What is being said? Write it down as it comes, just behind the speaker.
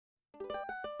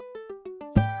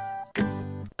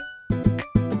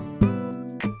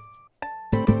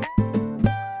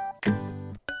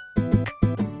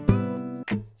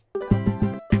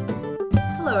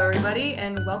everybody,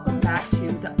 and welcome back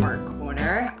to the Art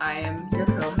Corner. I am your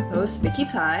co-host, Vicki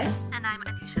Tsai. And I'm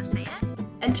Anoosha Syed.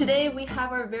 And today we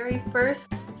have our very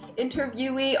first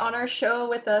interviewee on our show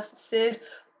with us, Syd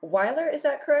Weiler. Is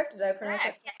that correct? Did I pronounce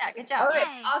it? Yeah, good job. All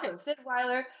right, Yay. awesome. Syd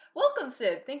Weiler. Welcome,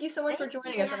 Syd. Thank you so much for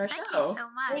joining us on our Thank show. you so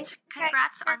much.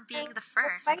 Congrats on being the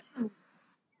first.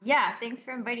 Yeah, thanks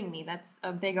for inviting me. That's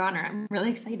a big honor. I'm really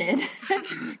excited.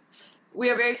 We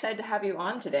are very excited to have you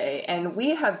on today, and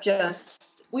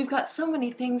we've got so many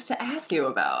things to ask you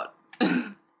about.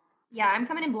 Yeah, I'm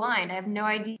coming in blind. I have no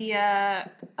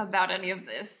idea about any of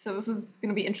this, so this is going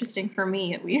to be interesting for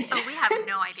me, at least. Oh, we have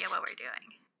no idea what we're doing.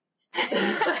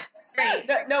 Great.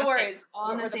 No worries.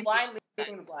 On We're the the same blind page.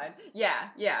 leading the blind.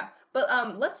 Yeah.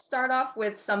 But let's start off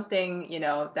with something,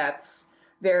 that's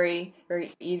very,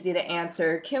 very easy to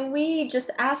answer. Can we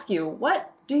just ask you,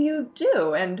 what do you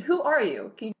do and who are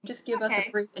you? Can you just give us a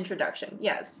brief introduction?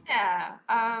 Yes. Yeah.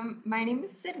 My name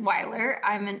is Syd Weiler.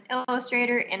 I'm an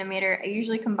illustrator, animator. I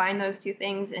usually combine those two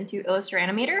things into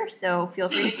illustrator-animator, so feel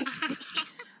free to...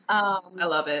 I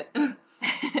love it.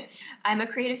 I'm a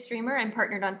creative streamer. I'm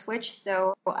partnered on Twitch,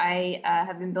 so I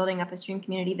have been building up a stream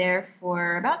community there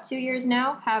for about 2 years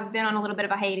now. Have been on a little bit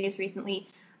of a hiatus recently,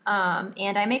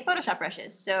 and I make Photoshop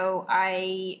brushes. So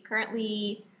I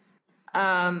currently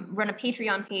run a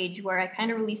Patreon page where I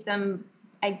kind of release them,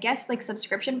 I guess, like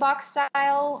subscription box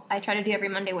style. I try to do every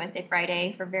Monday, Wednesday,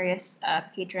 Friday for various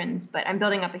patrons, but I'm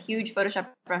building up a huge Photoshop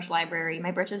brush library.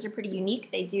 My brushes are pretty unique.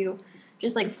 They do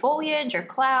just like foliage or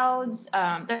clouds.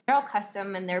 They're all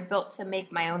custom and they're built to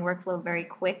make my own workflow very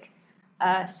quick.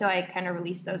 So I kind of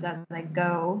release those as I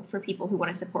go for people who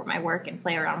want to support my work and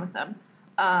play around with them.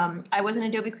 I was an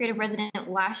Adobe Creative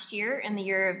Resident last year in the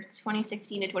year of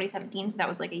 2016 to 2017. So that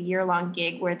was like a year-long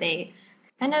gig where they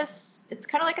it's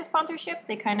kind of like a sponsorship.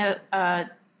 They kind of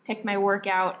picked my work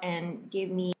out and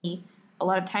gave me a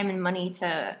lot of time and money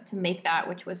to make that,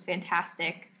 which was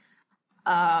fantastic.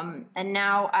 And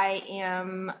now I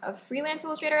am a freelance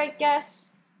illustrator, I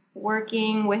guess,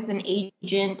 working with an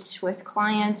agent with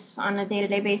clients on a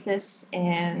day-to-day basis.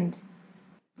 And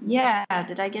yeah,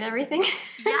 did I get everything?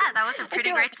 Yeah, that was a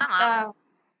pretty great sum up.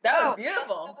 That was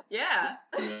beautiful. Yeah.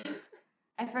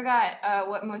 I forgot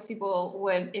what most people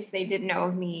would, if they did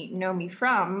know me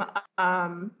from.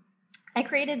 I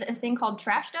created a thing called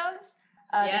Trash Doves.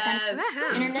 Yes.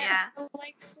 Internet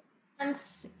like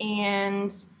sense,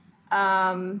 and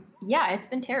it's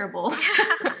been terrible.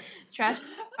 Trash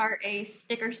are a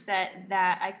sticker set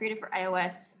that I created for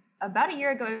iOS about a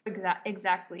year ago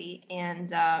exactly,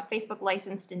 and Facebook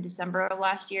licensed in December of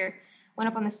last year. Went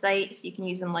up on the site, so you can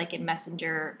use them like in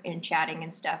Messenger and chatting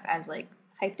and stuff as like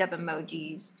hyped up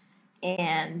emojis.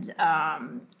 And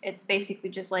it's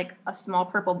basically just like a small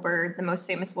purple bird, the most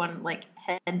famous one, like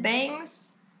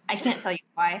headbangs. I can't tell you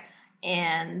why.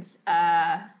 And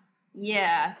the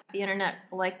internet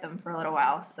liked them for a little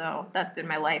while, so that's been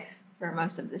my life for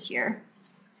most of this year.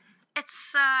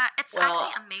 It's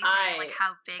actually amazing like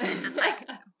how big it just like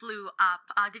blew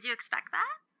up. Did you expect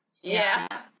that? Yeah.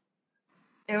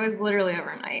 It was literally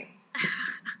overnight.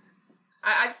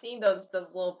 I've seen those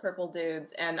little purple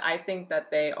dudes, and I think that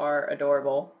they are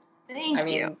adorable. Thank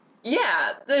you.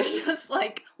 Yeah, they're just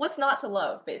like, what's not to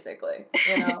love, basically,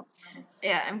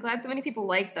 Yeah, I'm glad so many people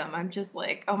like them. I'm just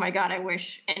like, oh my God, I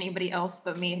wish anybody else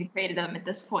but me had created them at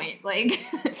this point. Like,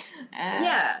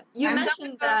 you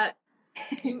mentioned that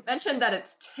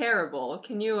it's terrible.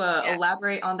 Can you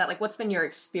elaborate on that? Like, what's been your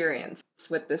experience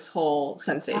with this whole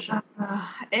sensation?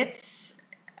 It's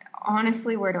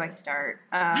honestly, where do I start?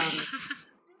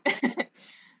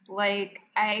 Like,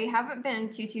 I haven't been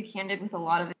too candid with a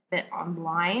lot of it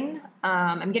online.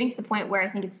 I'm getting to the point where I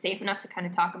think it's safe enough to kind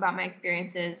of talk about my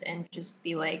experiences and just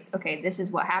be like, okay, this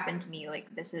is what happened to me.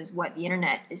 Like, this is what the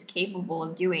internet is capable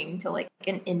of doing to like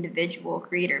an individual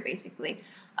creator, basically.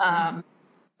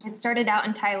 It started out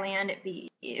in Thailand.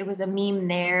 It was a meme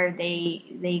there.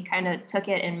 They kind of took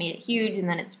it and made it huge, and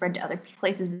then it spread to other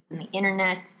places in the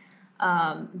internet.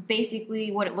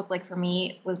 Basically, what it looked like for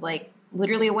me was like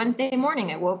literally a Wednesday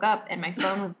morning. I woke up and my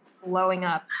phone was blowing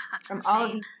up from all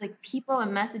of these like people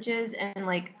and messages. And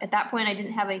like at that point, I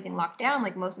didn't have anything locked down.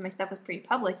 Like most of my stuff was pretty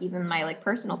public, even my like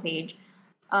personal page.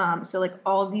 So like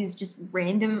all of these just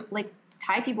random like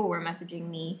Thai people were messaging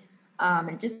me. And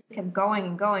it just kept going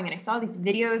and going. And I saw these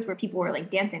videos where people were like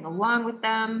dancing along with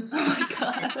them. Oh my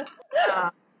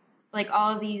God. Like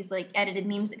all of these like edited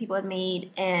memes that people had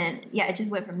made. And yeah, it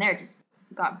just went from there. It just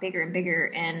got bigger and bigger.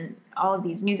 And all of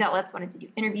these news outlets wanted to do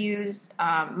interviews.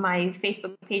 My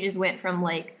Facebook pages went from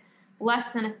like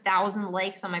less than 1,000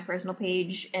 likes on my personal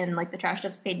page, and like the Trash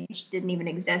Stuffs page didn't even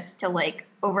exist, to like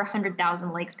over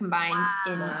 100,000 likes combined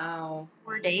in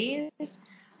 4 days,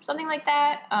 something like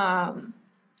that.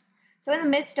 So in the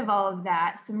midst of all of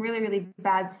that, some really, really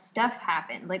bad stuff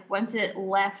happened. Like once it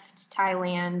left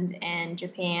Thailand and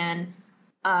Japan,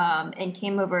 and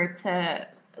came over to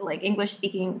like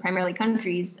English-speaking primarily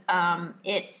countries, 4chan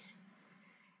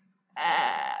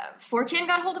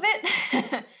got a hold of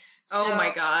it. Oh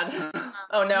my God.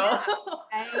 Oh no.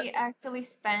 Yeah, I actually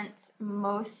spent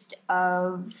most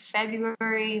of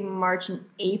February, March, and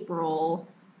April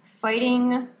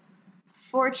fighting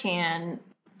 4chan,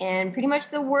 and pretty much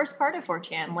the worst part of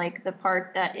 4chan, like the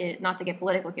part that is, not to get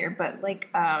political here, but like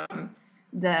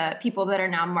the people that are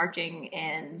now marching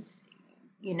and,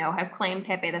 you know, have claimed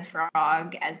Pepe the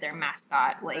Frog as their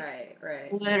mascot, like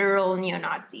literal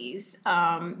neo-Nazis.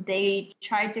 They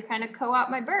tried to kind of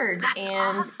co-opt my bird. That's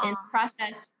and awful. In the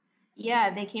process, yeah,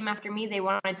 they came after me. They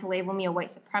wanted to label me a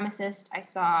white supremacist. I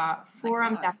saw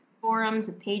forums after forums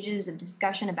of pages of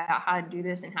discussion about how to do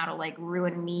this and how to like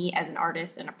ruin me as an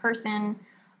artist and a person.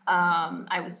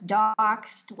 I was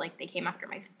doxxed. Like they came after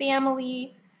my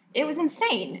family. It was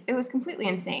insane. It was completely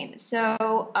insane. So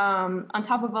on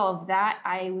top of all of that,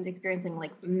 I was experiencing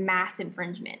like mass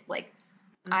infringement. Like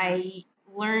I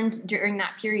learned during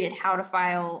that period how to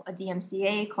file a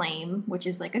DMCA claim, which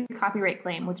is like a copyright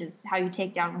claim, which is how you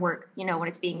take down work, you know, when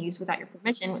it's being used without your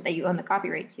permission that you own the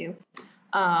copyright to.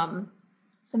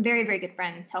 Some very, very good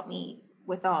friends helped me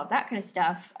with all of that kind of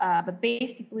stuff. But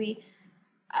basically,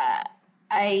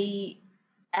 I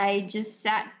just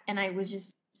sat and I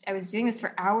was doing this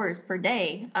for hours per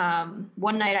day.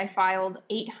 One night I filed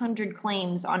 800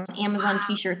 claims on Amazon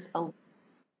t-shirts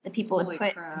that people had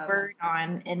put bird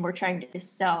on and were trying to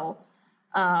sell.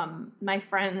 My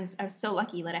friends, I was so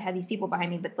lucky that I had these people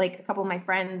behind me, but like a couple of my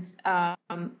friends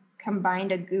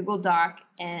combined a Google Doc,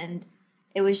 and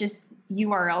it was just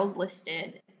URLs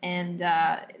listed. And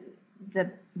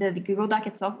the Google Doc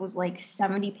itself was like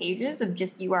 70 pages of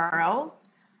just URLs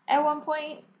at one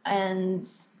point. And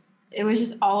it was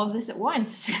just all of this at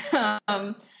once.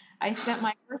 I spent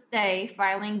my first day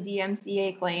filing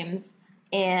DMCA claims,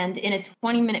 and in a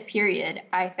 20-minute period,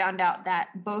 I found out that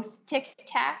both Tic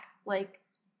Tac, like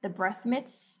the breath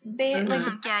mitts,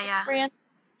 brand,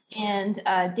 and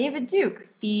David Duke,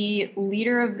 the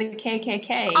leader of the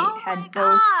KKK, had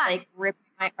both like ripped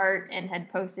my art and had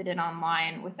posted it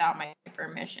online without my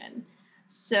permission.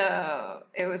 So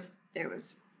it was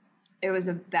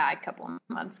a bad couple of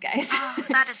months, guys. Oh,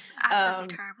 that is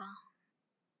absolutely terrible.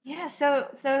 Yeah, so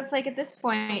it's like at this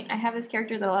point, I have this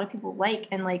character that a lot of people like,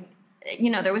 and like,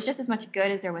 you know, there was just as much good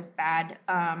as there was bad.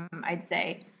 I'd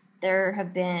say there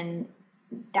have been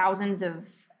thousands of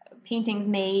paintings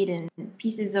made and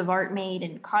pieces of art made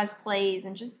and cosplays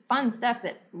and just fun stuff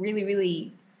that really,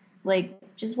 really like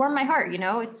just warmed my heart. You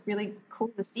know, it's really cool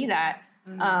to see that.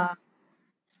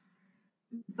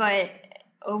 But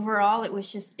overall, it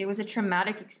was a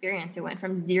traumatic experience. It went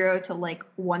from 0 to like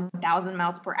 1,000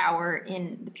 miles per hour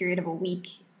in the period of a week.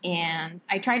 And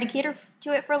I tried to cater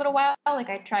to it for a little while. Like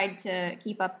I tried to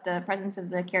keep up the presence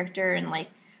of the character and like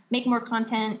make more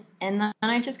content. And then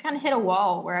I just kind of hit a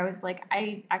wall where I was like,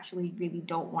 I actually really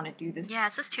don't want to do this. Yeah,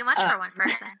 it's just too much for one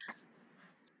person.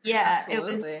 Yeah,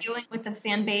 Absolutely. It was dealing with the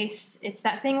fan base. It's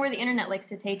that thing where the internet likes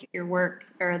to take your work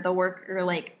or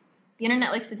like the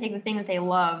internet likes to take the thing that they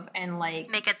love and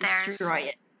like make it destroy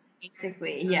it,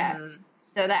 basically. Yeah.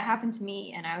 So that happened to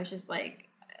me, and I was just like,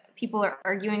 people are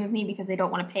arguing with me because they don't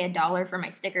want to pay $1 for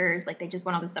my stickers. Like they just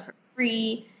want all this stuff for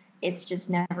free. It's just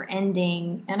never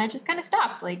ending, and I just kind of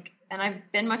stopped. Like, and I've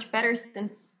been much better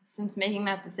since making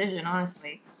that decision.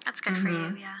 Honestly, that's good for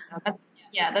you.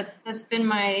 Yeah. That's been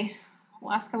my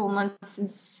last couple of months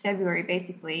since February,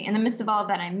 basically. In the midst of all of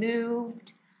that, I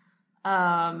moved.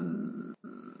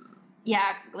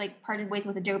 Like parted ways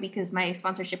with Adobe because my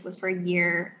sponsorship was for a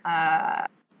year.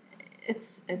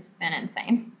 It's been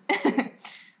insane.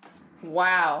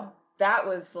 Wow. That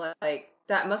was like,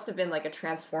 that must have been like a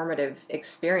transformative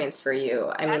experience for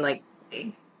you. I mean, like,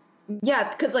 yeah,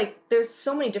 because like there's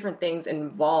so many different things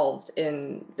involved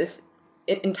in this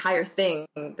entire thing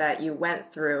that you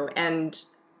went through, and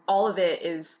all of it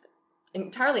is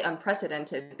entirely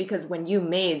unprecedented because when you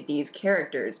made these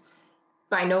characters,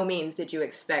 by no means did you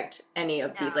expect any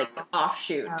of these like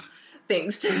offshoot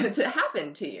things to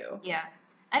happen to you. Yeah.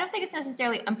 I don't think it's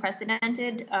necessarily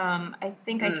unprecedented. I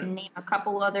think I can name a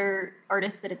couple other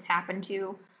artists that it's happened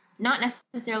to. Not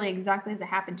necessarily exactly as it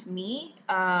happened to me.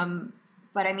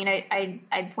 But I mean,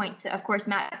 I'd point to, of course,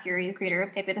 Matt Fury, the creator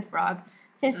of Pepe the Frog.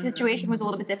 His situation was a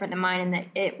little bit different than mine in that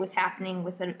it was happening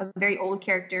with a very old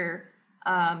character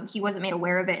He wasn't made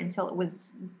aware of it until it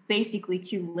was basically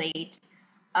too late.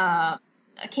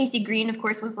 Casey Green, of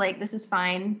course, was like, this is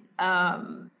fine.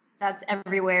 That's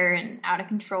everywhere and out of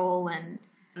control.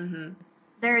 And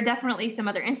there are definitely some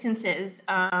other instances.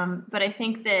 But I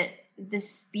think that the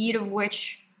speed of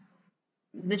which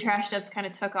the trash dubs kind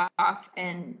of took off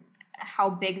and how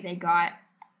big they got,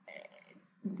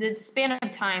 the span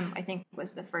of time, I think,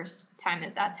 was the first time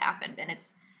that that's happened. And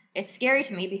it's scary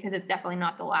to me because it's definitely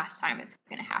not the last time it's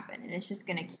going to happen. And it's just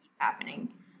going to keep happening.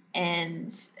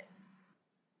 And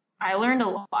I learned a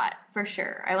lot, for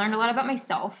sure. I learned a lot about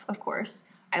myself, of course.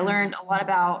 I learned a lot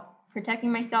about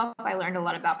protecting myself. I learned a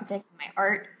lot about protecting my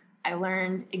art. I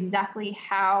learned exactly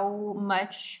how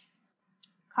much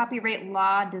copyright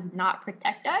law does not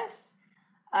protect us.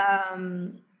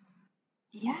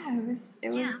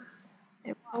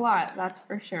 It was a lot, that's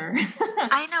for sure.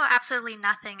 I know absolutely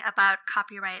nothing about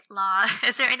copyright law.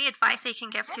 Is there any advice you can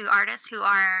give to artists who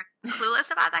are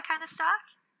clueless about that kind of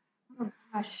stuff? Oh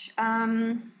gosh.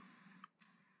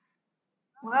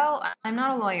 Well, I'm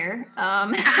not a lawyer.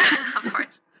 Of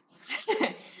course.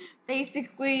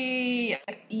 Basically,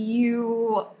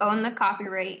 you own the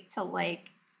copyright to like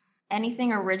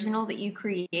anything original that you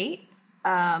create,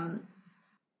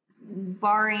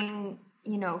 barring,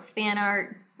 fan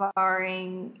art,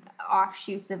 barring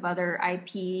offshoots of other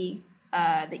IP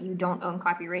that you don't own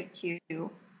copyright to.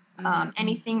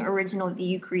 Anything original that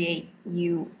you create,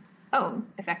 you own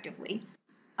effectively.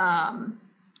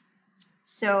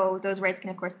 So those rights can,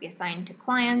 of course, be assigned to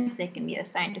clients. They can be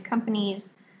assigned to companies.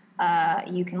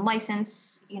 You can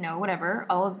license, whatever.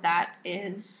 All of that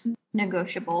is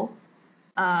negotiable.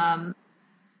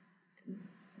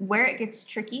 Where it gets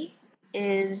tricky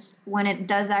is when it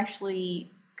does actually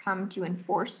come to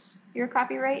enforce your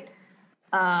copyright.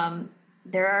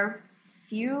 There are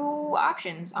few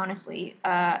options, honestly.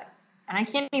 And I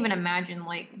can't even imagine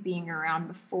being around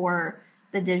before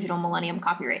the Digital Millennium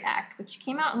Copyright Act, which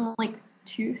came out in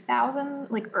 2000,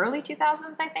 early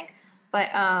 2000s, I think.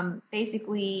 But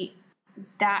basically,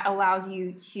 that allows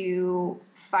you to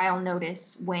file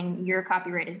notice when your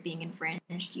copyright is being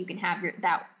infringed. You can have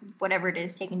that whatever it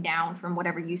is taken down from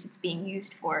whatever use it's being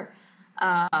used for.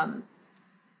 A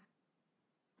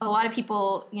lot of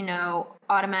people,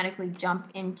 automatically jump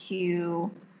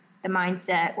into the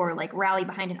mindset or rally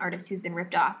behind an artist who's been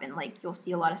ripped off, and you'll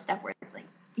see a lot of stuff where it's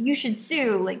you should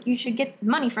sue, you should get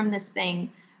money from this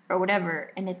thing or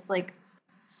whatever, and it's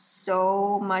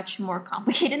so much more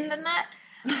complicated than that.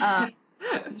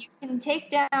 You can take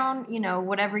down,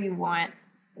 whatever you want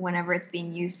whenever it's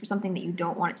being used for something that you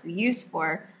don't want it to be used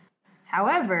for.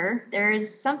 However, there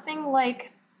is something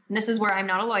and this is where I'm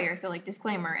not a lawyer, so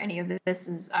disclaimer, any of this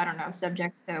is, I don't know,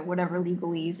 subject to whatever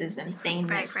legalese is insane.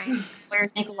 Right.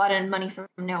 Lawyers make a lot of money from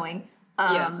knowing.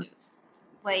 Yes.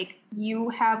 You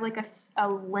have a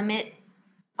limit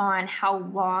on how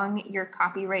long your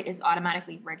copyright is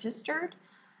automatically registered.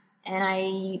 And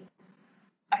I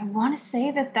want to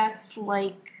say that that's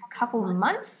a couple of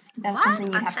months. That's something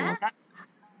you have to look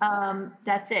up.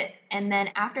 That's it. And then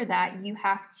after that, you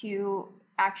have to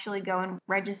actually go and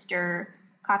register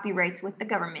copyrights with the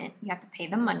government. You have to pay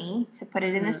the money to put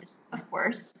it in the system, of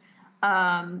course.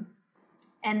 And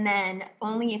then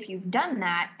only if you've done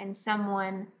that and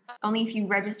only if you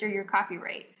register your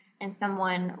copyright and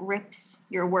someone rips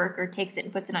your work or takes it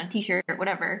and puts it on a t-shirt or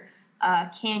whatever,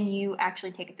 can you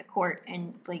actually take it to court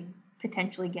and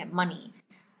potentially get money.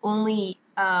 Only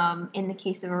in the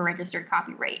case of a registered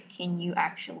copyright can you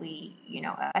actually,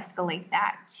 escalate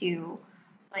that to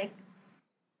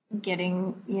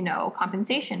getting,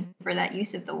 compensation for that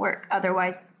use of the work.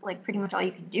 Otherwise, pretty much all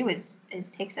you can do is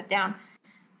take stuff down.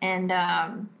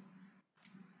 And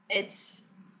it's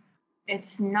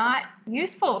not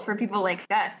useful for people like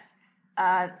us.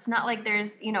 It's not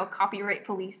there's, copyright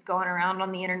police going around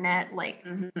on the internet,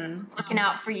 looking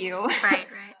out for you.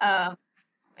 Right.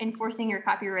 Enforcing your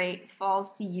copyright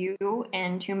falls to you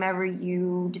and whomever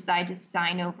you decide to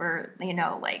sign over,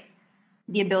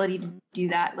 the ability to do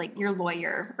that, your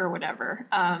lawyer or whatever.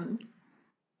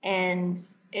 And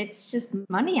it's just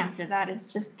money after that.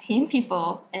 It's just paying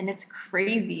people. And it's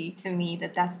crazy to me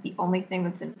that that's the only thing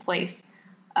that's in place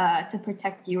to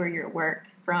protect you or your work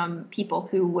from people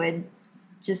who would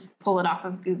just pull it off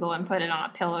of Google and put it on a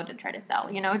pillow to try to sell,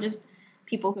 just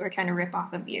people who are trying to rip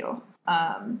off of you.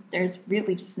 There's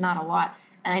really just not a lot.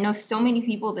 And I know so many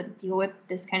people that deal with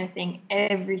this kind of thing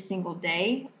every single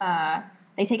day.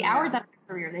 They take hours out of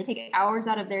their career. They take hours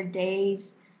out of their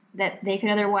days that they could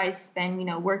otherwise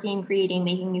spend, working, creating,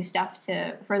 making new stuff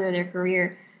to further their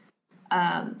career,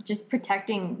 just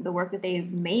protecting the work that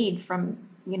they've made from,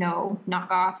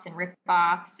 knockoffs and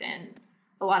rip-offs and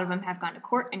A lot of them have gone to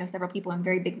court. I know several people in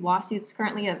very big lawsuits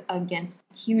currently against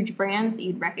huge brands that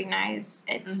you'd recognize.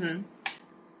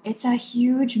 It's a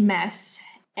huge mess,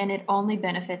 and it only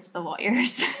benefits the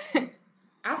lawyers.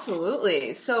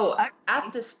 Absolutely. So Okay.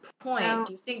 at this point, So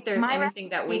do you think there's anything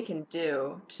that we can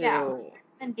do to... Yeah,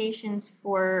 recommendations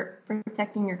for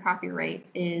protecting your copyright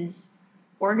is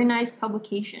organized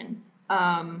publication.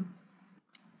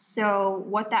 So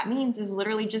what that means is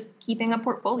literally just keeping a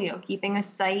portfolio, keeping a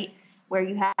site where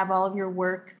you have all of your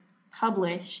work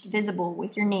published, visible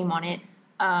with your name on it,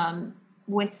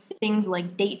 with things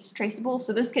like dates traceable.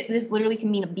 So this literally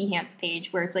can mean a Behance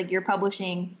page where it's like you're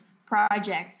publishing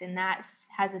projects and that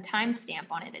has a timestamp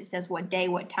on it. It says what day,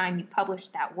 what time you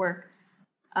published that work.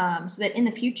 So that in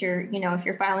the future, if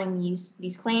you're filing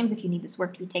these claims, if you need this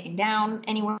work to be taken down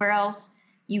anywhere else,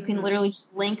 you can literally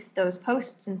just link those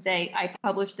posts and say, I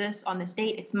published this on this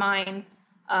date, it's mine.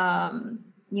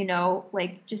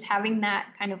 Like just having that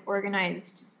kind of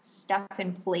organized stuff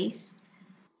in place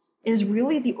is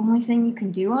really the only thing you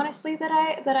can do, honestly, that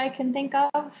I can think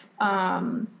of.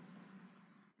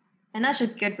 And that's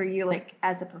just good for you, like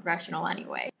as a professional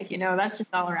anyway. That's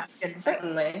just all around good.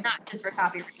 Certainly. Not just for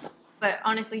copyright, but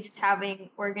honestly, just having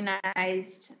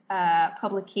organized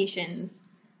publications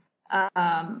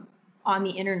on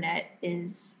the internet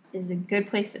is a good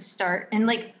place to start. And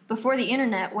like before the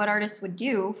internet, what artists would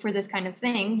do for this kind of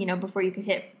thing, before you could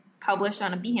hit publish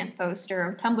on a Behance post or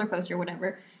a Tumblr post or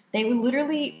whatever, they would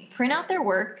literally print out their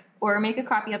work or make a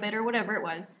copy of it or whatever it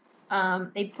was.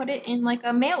 They put it in like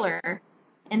a mailer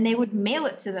and they would mail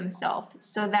it to themselves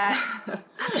so that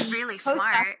that's really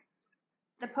smart.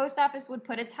 The post office would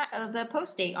put the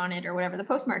post date on it or whatever, the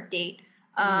postmark date.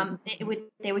 They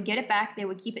would get it back. They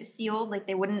would keep it sealed, like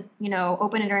they wouldn't,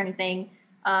 open it or anything.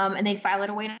 And they'd file it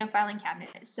away in a filing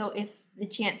cabinet. So if the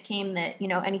chance came that,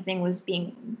 anything was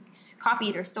being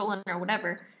copied or stolen or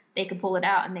whatever, they could pull it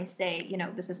out and they say,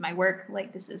 this is my work.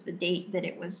 Like this is the date that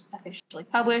it was officially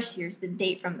published. Here's the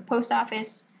date from the post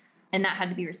office. And that had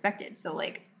to be respected. So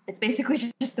like, it's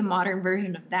basically just the modern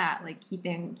version of that, like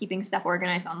keeping stuff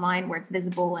organized online where it's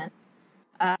visible and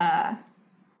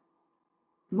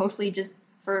mostly just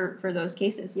for those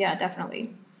cases. Yeah,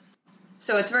 definitely.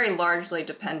 So it's very largely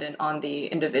dependent on the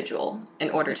individual in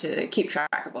order to keep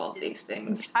track of all of these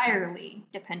things. Entirely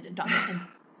dependent on the individual.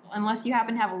 Unless you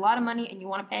happen to have a lot of money and you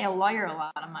want to pay a lawyer a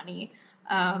lot of money,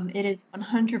 it is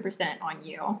 100% on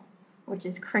you, which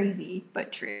is crazy,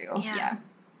 but true. Yeah.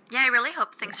 Yeah, I really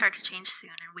hope things start to change soon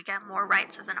and we get more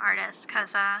rights as an artist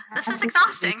because this is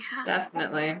exhausting.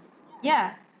 Definitely.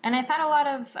 Yeah, and I've had a lot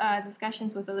of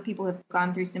discussions with other people who have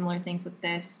gone through similar things with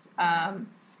this.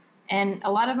 And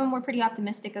a lot of them were pretty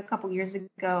optimistic a couple years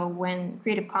ago when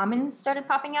Creative Commons started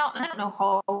popping out. And I don't know a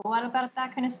whole lot about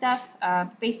that kind of stuff.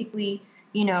 Basically,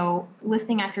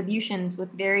 listing attributions with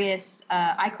various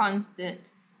icons that,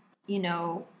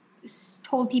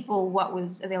 told people what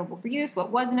was available for use, what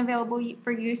wasn't available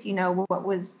for use, what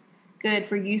was good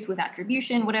for use with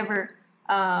attribution, whatever.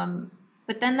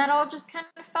 But then that all just kind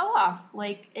of fell off.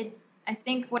 Like I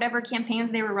think whatever campaigns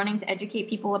they were running to educate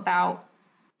people about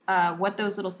what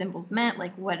those little symbols meant,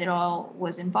 like what it all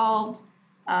was involved,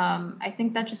 I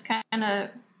think that just kind of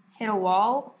hit a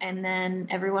wall and then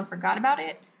everyone forgot about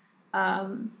it.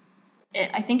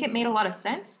 I think it made a lot of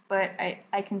sense, but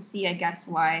I can see, I guess,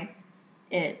 why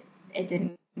it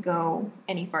didn't go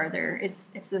any farther.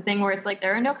 It's the thing where it's like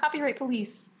there are no copyright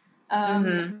police,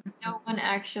 no one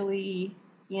actually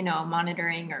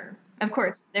monitoring, or of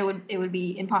course it would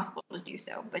be impossible to do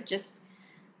so, but just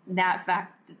that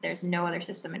fact that there's no other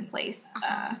system in place,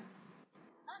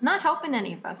 not helping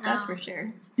any of us. That's for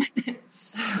sure.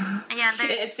 Yeah,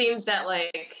 it seems that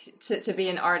like to be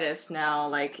an artist now,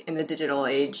 like in the digital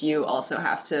age, you also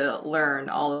have to learn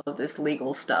all of this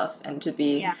legal stuff and to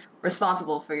be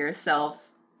responsible for yourself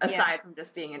aside from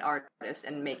just being an artist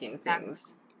and making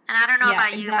things. And I don't know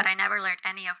about you, but I never learned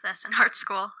any of this in art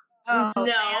school. Oh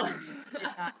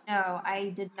No.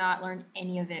 I did not learn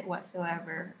any of it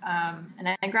whatsoever. And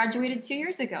I graduated 2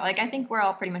 years ago. Like I think we're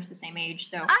all pretty much the same age,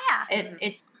 so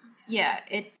it's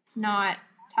not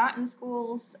taught in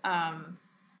schools.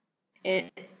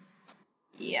 It's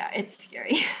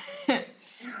scary.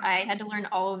 I had to learn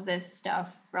all of this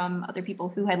stuff from other people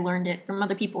who had learned it from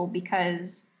other people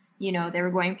because they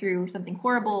were going through something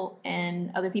horrible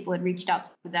and other people had reached out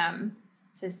to them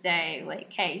to say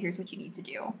like, hey, here's what you need to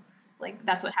do. Like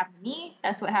that's what happened to me.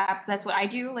 That's what I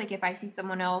do. Like if I see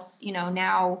someone else,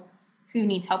 now who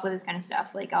needs help with this kind of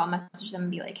stuff, like I'll message them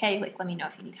and be like, hey, like let me know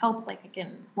if you need help. Like I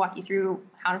can walk you through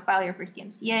how to file your first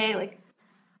DMCA. Like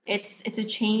it's a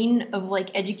chain of like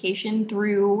education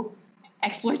through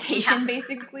exploitation,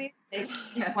 basically.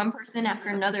 Just one person after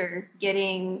another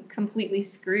getting completely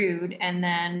screwed, and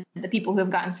then the people who have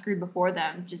gotten screwed before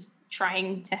them just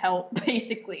trying to help,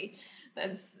 basically.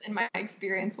 That's, in my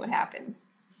experience, what happens.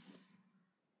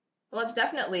 Well, it's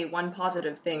definitely one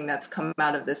positive thing that's come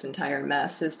out of this entire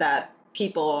mess is that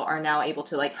people are now able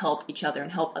to like help each other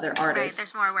and help other artists. Right,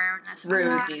 there's more awareness through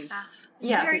about these stuff.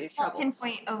 Yeah, very through these small troubles.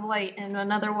 pinpoint of light in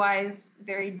an otherwise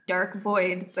very dark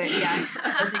void, but yeah, it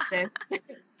does exist.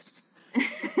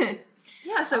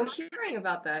 Yeah, so hearing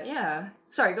about that, yeah.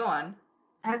 Sorry, go on.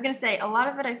 I was gonna say a lot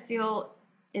of it I feel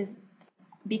is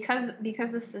because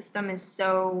the system is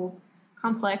so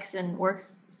complex and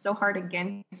works so hard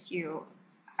against you.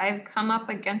 I've come up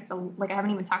against I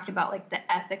haven't even talked about like the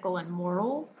ethical and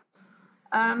moral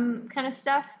kind of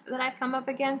stuff that I've come up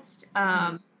against.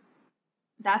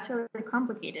 That's really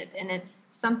complicated, and it's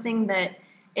something that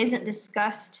isn't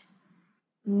discussed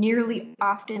nearly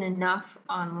often enough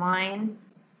online,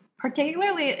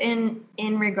 particularly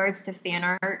in regards to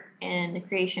fan art and the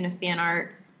creation of fan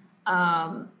art.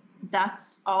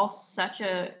 That's all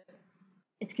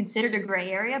it's considered a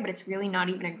gray area, but it's really not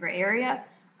even a gray area.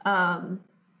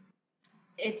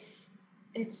 It's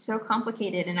so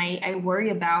complicated, and I worry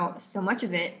about so much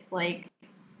of it. Like,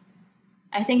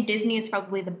 I think Disney is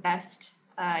probably the best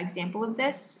example of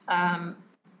this.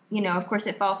 Of course,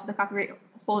 it falls to the copyright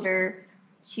holder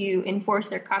to enforce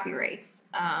their copyrights.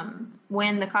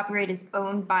 When the copyright is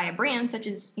owned by a brand, such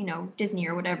as, Disney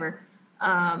or whatever,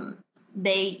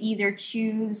 they either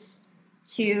choose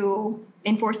to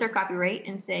enforce their copyright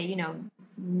and say,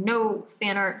 no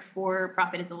fan art for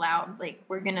profit is allowed. Like,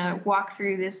 we're going to walk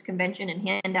through this convention and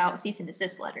hand out cease and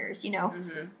desist letters,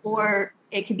 Or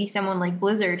it could be someone like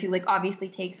Blizzard, who like obviously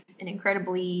takes an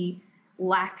incredibly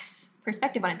lax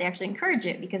perspective on it. They actually encourage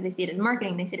it because they see it as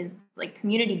marketing. They see it as like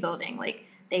community building. Like,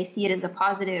 they see it as a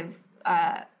positive,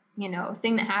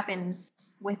 thing that happens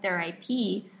with their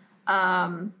IP.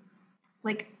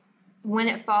 Like, when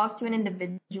it falls to an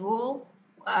individual,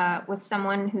 with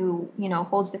someone who,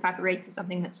 holds the copyright to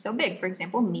something that's so big, for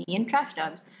example, me and Trash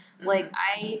Doves, like,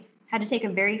 I had to take a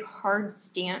very hard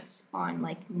stance on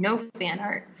like no fan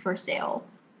art for sale.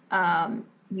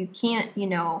 You can't,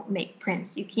 make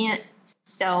prints. You can't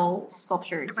sell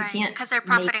sculptures. Right, you can't, because they're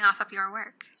profiting off of your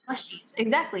work. Plushies.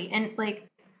 Exactly. And like,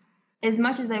 as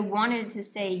much as I wanted to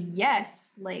say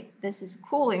yes, like, this is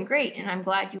cool and great, and I'm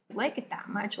glad you like it that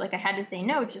much, like, I had to say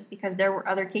no just because there were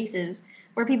other cases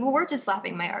where people were just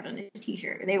slapping my art on a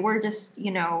t-shirt. They were just,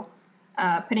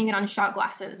 putting it on shot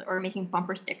glasses or making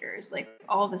bumper stickers, like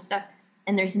all this stuff.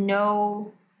 And there's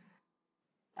no,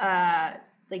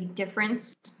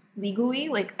 difference legally.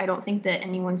 Like, I don't think that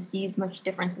anyone sees much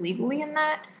difference legally in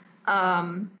that.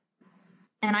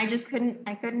 And I just couldn't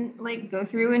like go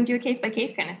through and do a case by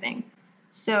case kind of thing.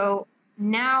 So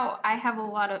now I have a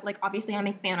lot of, like, obviously I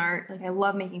make fan art. Like, I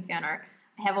love making fan art.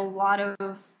 I have a lot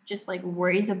of just like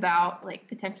worries about like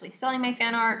potentially selling my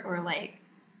fan art, or like,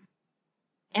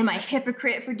 am I a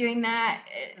hypocrite for doing that?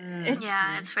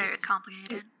 It's very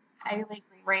complicated. I like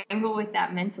wrangle with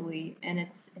that mentally, and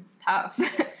it's tough.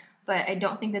 But I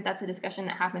don't think that that's a discussion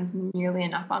that happens nearly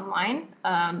enough online.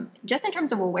 Just in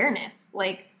terms of awareness,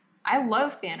 like, I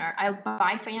love fan art. I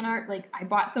buy fan art. Like, I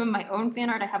bought some of my own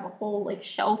fan art. I have a whole like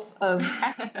shelf of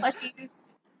plushies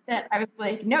that I was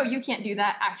like, no, you can't do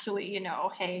that. Actually,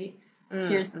 hey,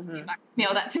 here's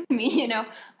mail that to me,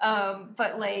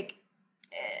 But like,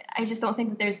 I just don't think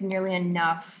that there's nearly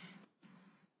enough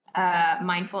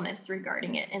mindfulness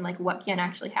regarding it, and like what can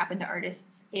actually happen to artists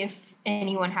if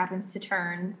anyone happens to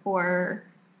turn, or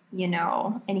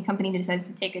any company decides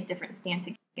to take a different stance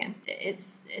against it.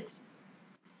 It's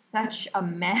such a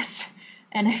mess,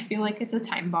 and I feel like it's a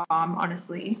time bomb,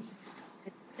 honestly.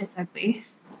 It's ugly.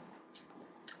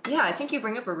 Yeah, I think you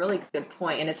bring up a really good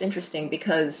point, and it's interesting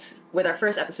because with our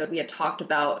first episode, we had talked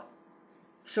about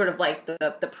sort of like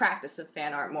the practice of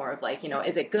fan art, more of like,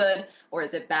 is it good or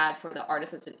is it bad for the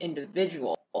artist as an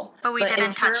individual? But we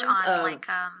didn't touch on like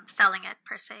selling it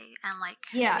per se, and like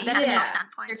the ethical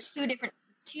standpoints. There's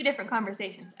two different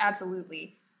conversations.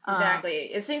 Absolutely.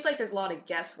 Exactly. It seems like there's a lot of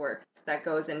guesswork that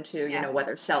goes into,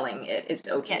 whether selling it is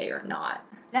okay or not.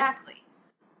 Exactly.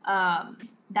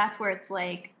 That's where it's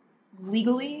like,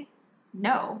 legally,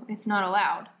 no, it's not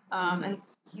allowed. Unless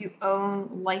you own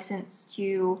license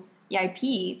to the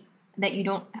IP that you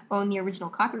don't own the original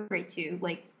copyright to,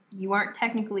 like, you aren't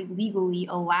technically legally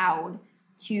allowed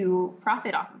to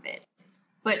profit off of it.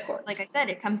 But like I said,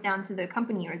 it comes down to the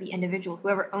company or the individual,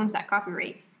 whoever owns that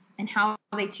copyright, and how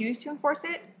they choose to enforce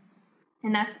it.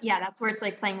 And that's where it's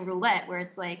like playing roulette, where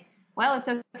it's like, well, it's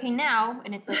okay now,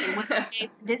 and it's like, it wasn't okay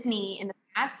for Disney in the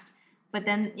past, But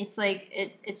then it's like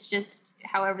it's just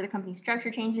however the company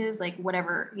structure changes, like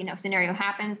whatever, scenario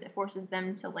happens that forces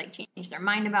them to like change their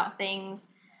mind about things.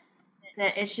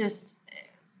 That it's just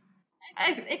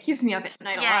it keeps me up at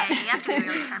night a lot. Yeah, you have to be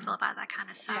really careful about that kind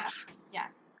of stuff. Yeah.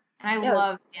 And I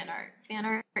love fan art. Fan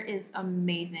art is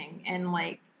amazing, and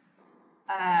like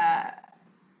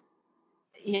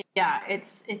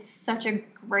it's such a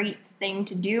great thing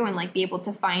to do, and like be able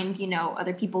to find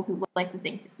other people who like the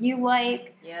things that you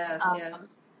like. Yes.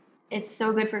 It's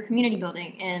so good for community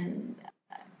building, and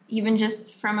even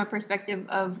just from a perspective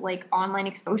of like online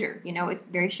exposure, it's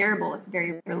very shareable, it's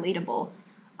very relatable.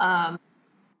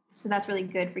 So that's really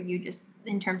good for you just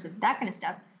in terms of that kind of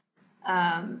stuff.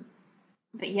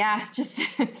 But yeah, just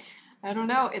I don't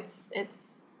know. It's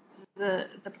the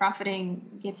profiting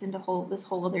gets into this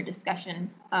whole other discussion.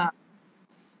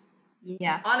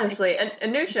 Yeah. Honestly,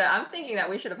 Anoosha, I'm thinking that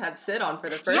we should have had Syd on for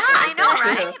the first. Yeah, I know,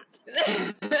 right?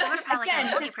 I would have had like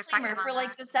a movie perspective for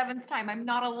like the 7th time. I'm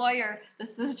not a lawyer.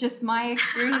 This is just my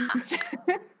experience.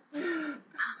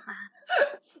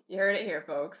 You heard it here,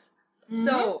 folks. Mm-hmm.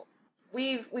 So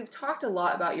we've talked a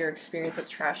lot about your experience with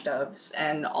Trash Doves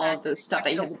and all of the stuff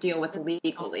that you had to deal with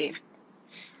legally.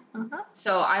 Uh-huh.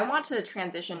 So I want to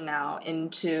transition now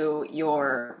into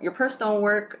your personal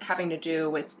work having to do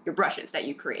with your brushes that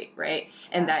you create, right?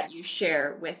 And that you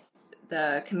share with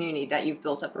the community that you've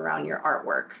built up around your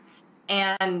artwork.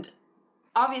 And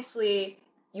obviously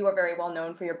you are very well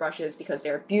known for your brushes because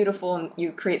they're beautiful and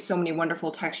you create so many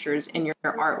wonderful textures in your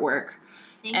artwork.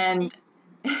 And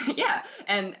yeah,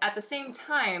 and at the same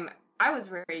time, I was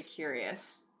very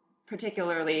curious,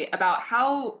 particularly about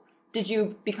how did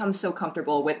you become so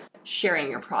comfortable with sharing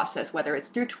your process, whether it's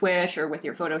through Twitch or with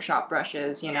your Photoshop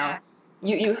brushes, know?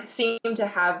 You seem to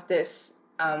have this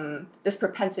this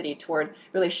propensity toward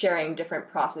really sharing different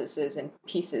processes and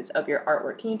pieces of your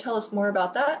artwork. Can you tell us more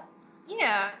about that?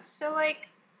 Yeah, so like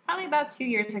probably about 2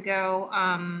 years ago,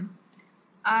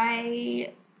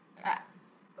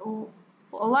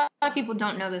 a lot of people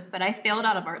don't know this, but I failed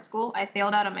out of art school. I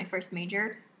failed out of my first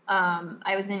major.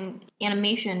 I was in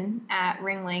animation at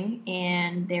Ringling,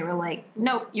 and they were like,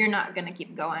 nope, you're not going to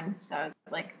keep going. So I was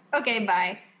like, okay,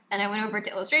 bye. And I went over to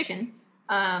illustration.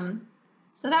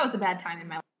 So that was a bad time in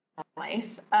my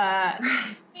life.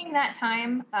 During that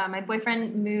time, my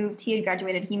boyfriend moved. He had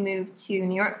graduated. He moved to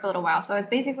New York for a little while. So I was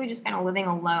basically just kind of living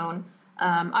alone,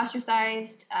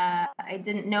 ostracized. I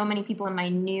didn't know many people in my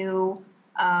new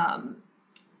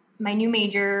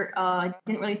major.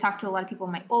 Didn't really talk to a lot of people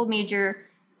in my old major.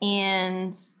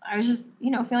 And I was just,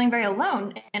 feeling very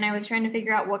alone. And I was trying to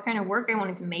figure out what kind of work I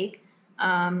wanted to make,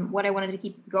 what I wanted to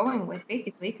keep going with,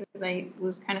 basically, because I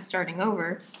was kind of starting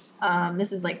over.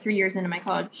 This is like 3 years into my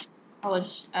college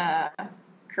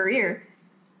career.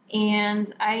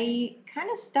 And I kind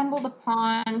of stumbled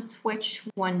upon Twitch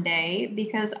one day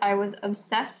because I was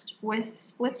obsessed with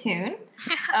Splatoon.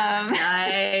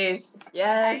 Nice.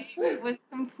 Yes. I was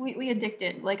completely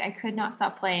addicted. Like, I could not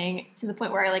stop playing to the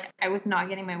point where I was not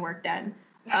getting my work done.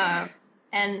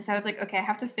 And so I was like, okay, I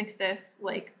have to fix this.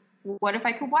 Like, what if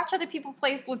I could watch other people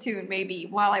play Splatoon maybe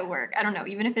while I work? I don't know,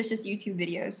 even if it's just YouTube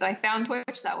videos. So I found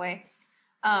Twitch that way.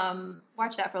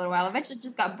 Watched that for a little while. Eventually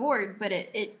just got bored, but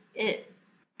it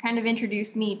kind of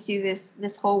introduced me to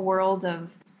this whole world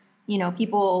of,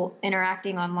 people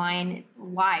interacting online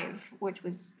live, which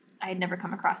was, I had never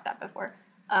come across that before.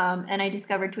 And I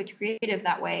discovered Twitch Creative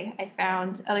that way. I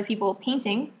found other people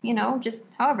painting, just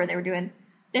however they were doing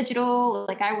digital,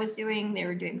 like I was doing. They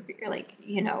were doing like,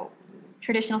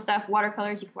 traditional stuff,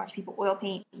 watercolors. You could watch people oil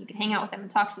paint. You could hang out with them and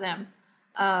talk to them.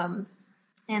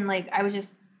 And like, I was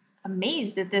just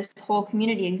amazed that this whole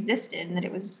community existed and that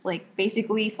it was like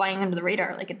basically flying under the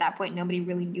radar. Like at that point, nobody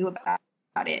really knew about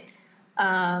it.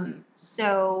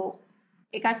 So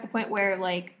it got to the point where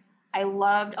like I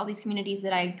loved all these communities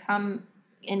that I'd come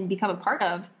and become a part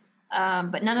of.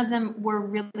 But none of them were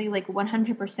really like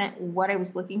 100% what I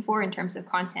was looking for in terms of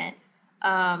content.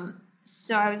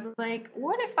 So I was like,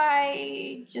 what if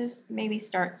I just maybe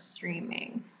start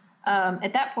streaming?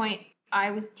 At that point,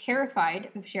 I was terrified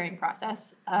of sharing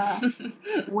process.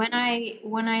 When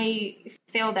I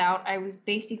failed out, I was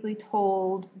basically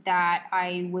told that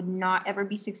I would not ever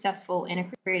be successful in a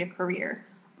creative career.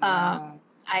 Wow.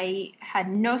 I had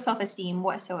no self-esteem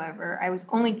whatsoever. I was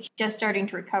only just starting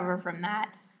to recover from that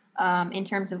in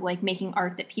terms of like making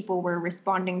art that people were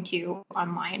responding to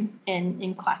online and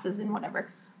in classes and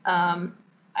whatever.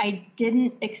 I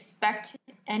didn't expect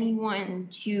anyone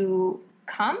to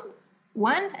come.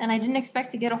 One, and I didn't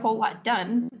expect to get a whole lot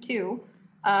done, too.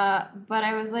 But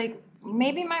I was like,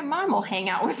 maybe my mom will hang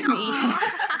out with me.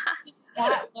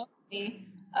 That loved me.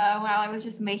 While I was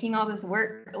just making all this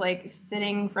work, like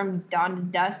sitting from dawn to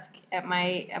dusk at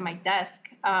my desk.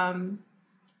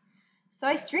 So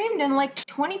I streamed and like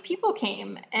 20 people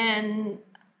came, and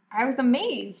I was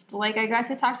amazed. Like I got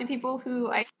to talk to people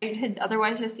who I had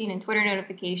otherwise just seen in Twitter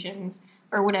notifications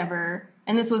or whatever.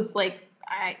 And this was like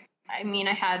I mean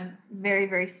I had very,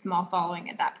 very small following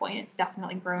at that point. It's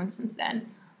definitely grown since then.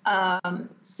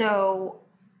 So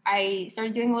I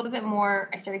started doing a little bit more.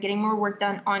 I started getting more work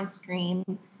done on stream.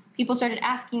 People started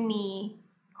asking me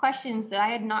questions that I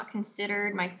had not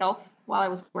considered myself while I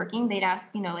was working. They'd ask,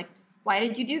 like, why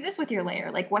did you do this with your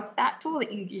layer? Like, what's that tool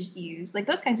that you just used? Like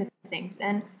those kinds of things.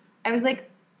 And I was like,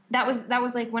 that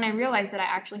was like when I realized that I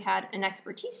actually had an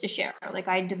expertise to share. Like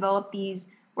I developed these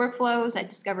workflows. I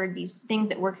discovered these things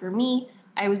that worked for me.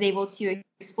 I was able to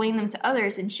explain them to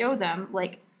others and show them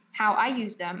like how I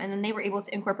use them, and then they were able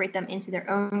to incorporate them into their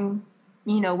own,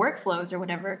 workflows or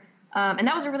whatever. And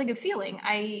that was a really good feeling.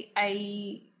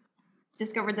 I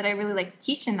discovered that I really liked to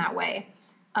teach in that way.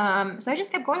 So I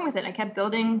just kept going with it. I kept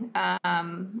building.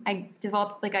 I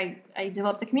developed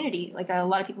a community. Like a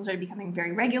lot of people started becoming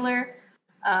very regular.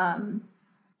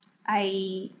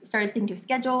 I started sticking to a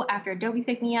schedule after Adobe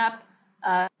picked me up.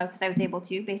 Because I was able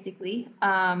to, basically.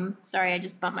 Sorry, I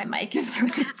just bumped my mic. If there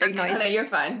was big noise. No, you're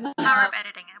fine. Power of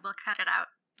editing it. We'll cut it out.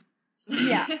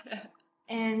 Yeah.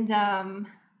 And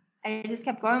I just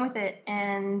kept going with it.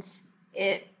 And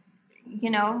it,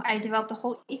 I developed a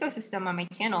whole ecosystem on my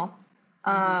channel.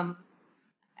 I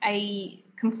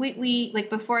completely, like,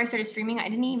 before I started streaming, I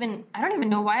don't even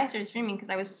know why I started streaming,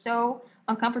 because I was so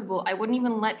uncomfortable. I wouldn't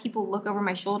even let people look over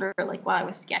my shoulder, like, while I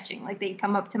was sketching. Like, they'd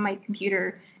come up to my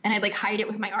computer and I'd like hide it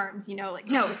with my arms, like,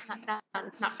 no, it's not done,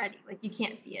 it's not ready, like, you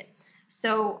can't see it.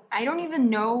 So I don't even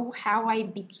know how I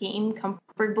became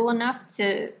comfortable enough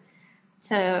to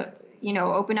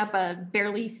open up a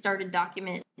barely started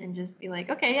document and just be like,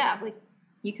 okay, yeah, like,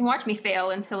 you can watch me fail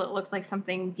until it looks like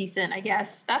something decent, I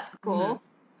guess. That's cool. Mm-hmm.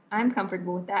 I'm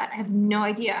comfortable with that. I have no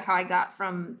idea how I got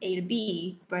from A to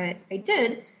B, but I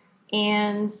did.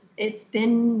 And it's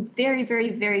been very,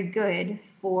 very, very good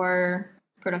for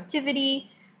productivity,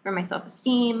 for my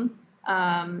self-esteem,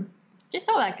 just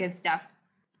all that good stuff.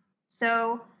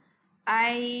 So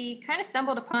I kind of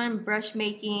stumbled upon brush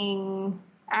making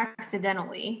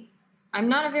accidentally. I'm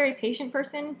not a very patient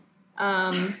person.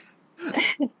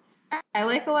 I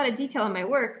like a lot of detail in my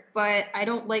work, but I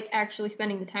don't like actually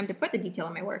spending the time to put the detail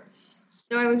in my work.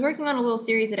 So I was working on a little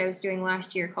series that I was doing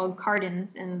last year called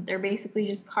Cardons, and they're basically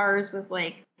just cars with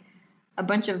like a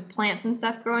bunch of plants and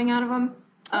stuff growing out of them.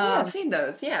 Yeah, I've seen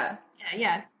those, yeah.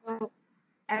 Yeah. So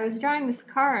I was drawing this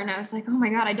car, and I was like, oh my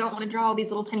god, I don't want to draw all these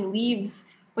little tiny leaves,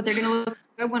 but they're going to look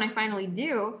good when I finally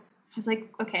do. I was like,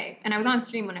 okay. And I was on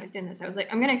stream when I was doing this. I was like,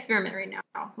 I'm going to experiment right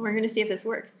now. We're going to see if this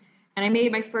works. And I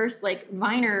made my first like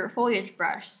Viner foliage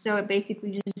brush. So it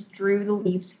basically just drew the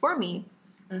leaves for me.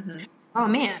 Mm-hmm. Oh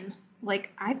man,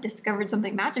 like I've discovered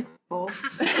something magical.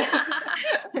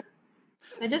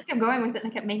 I just kept going with it,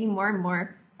 and I kept making more and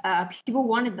more. People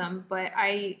wanted them, but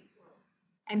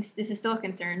this is still a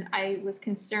concern. I was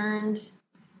concerned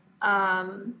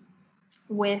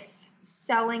with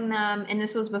selling them, and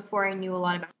this was before I knew a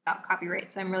lot about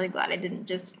copyright, so I'm really glad I didn't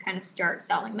just kind of start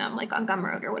selling them like on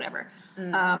Gumroad or whatever.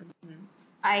 Mm-hmm.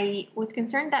 I was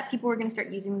concerned that people were going to start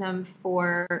using them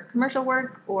for commercial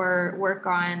work or work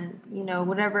on,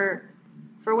 whatever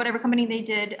company they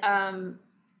did,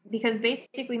 because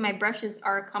basically my brushes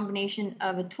are a combination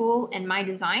of a tool and my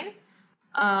design.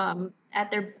 At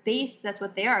their base, that's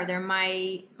what they are. They're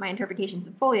my interpretations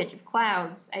of foliage, of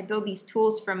clouds. I build these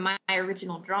tools from my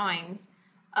original drawings.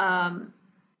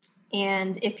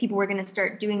 And if people were going to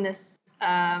start doing this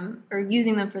or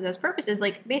using them for those purposes,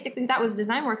 like basically that was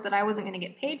design work that I wasn't going to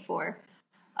get paid for.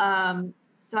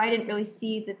 So I didn't really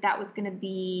see that was going to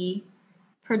be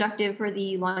productive for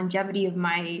the longevity of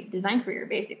my design career,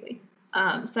 basically.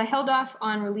 So I held off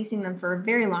on releasing them for a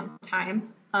very long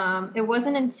time. It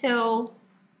wasn't until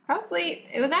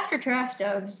it was after Trash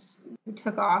Doves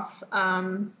took off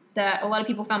that a lot of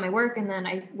people found my work, and then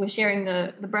I was sharing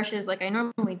the brushes like I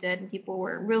normally did, and people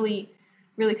were really,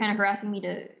 really kind of harassing me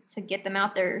to get them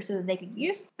out there so that they could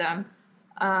use them,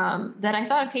 that I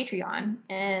thought of Patreon,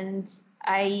 and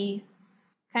I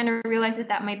kind of realized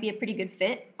that might be a pretty good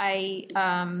fit. I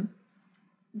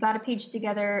got a page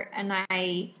together, and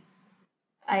I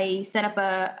set up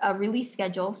a release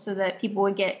schedule so that people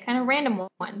would get kind of random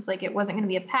ones. Like it wasn't going to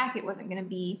be a pack. It wasn't going to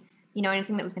be,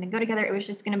 anything that was going to go together. It was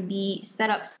just going to be set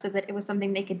up so that it was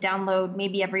something they could download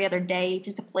maybe every other day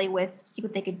just to play with, see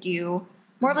what they could do.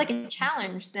 More of like a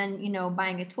challenge than,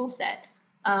 buying a tool set.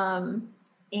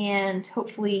 and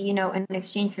hopefully, you know, in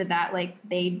exchange for that, like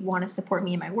they'd want to support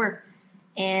me in my work.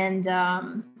 And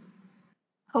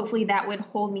hopefully that would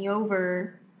hold me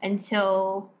over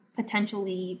until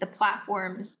potentially the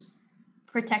platforms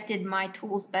protected my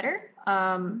tools better.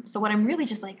 So what I'm really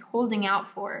just like holding out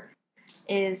for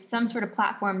is some sort of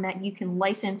platform that you can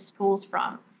license tools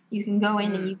from. You can go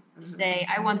in and you say,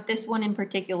 I want this one in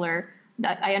particular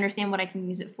that I understand what I can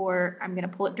use it for. I'm going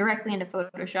to pull it directly into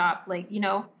Photoshop, like, you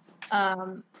know,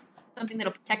 something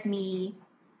that'll protect me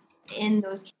in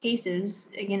those cases,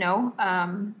 you know.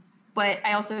 But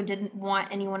I also didn't want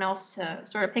anyone else to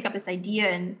sort of pick up this idea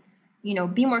and, you know,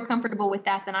 be more comfortable with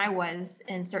that than I was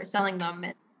and start selling them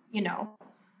and, you know,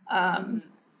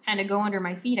 kind of go under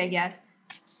my feet, I guess.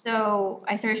 So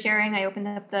I started sharing. I opened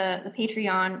up the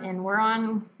Patreon, and we're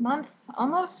on month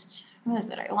almost. What is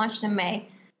it? I launched in May,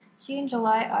 June,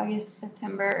 July, August,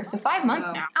 September. So 5 months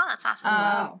now. Oh, that's awesome.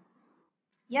 Wow.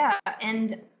 Yeah,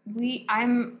 and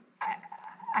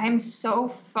I'm so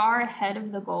far ahead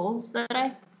of the goals that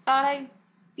I thought I'd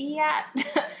be at.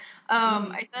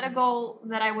 I set a goal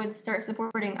that I would start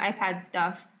supporting iPad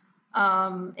stuff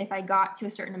if I got to a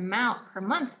certain amount per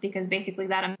month, because basically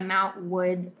that amount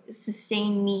would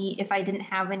sustain me if I didn't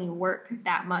have any work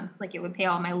that month. Like, it would pay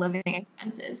all my living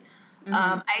expenses.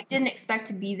 I didn't expect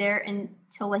to be there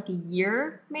until like a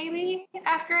year maybe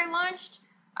after I launched.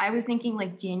 I was thinking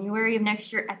like January of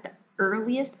next year at the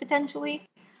earliest, potentially.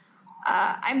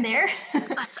 I'm there.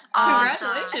 That's awesome.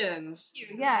 Congratulations.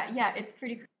 Yeah, it's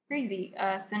pretty crazy.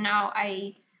 So now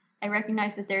I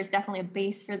recognize that there's definitely a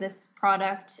base for this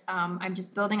product. I'm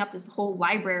just building up this whole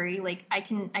library. Like, I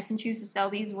can choose to sell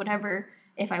these whatever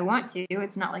if I want to.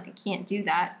 It's not like I can't do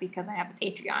that because I have a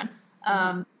Patreon.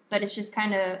 But it's just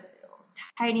kind of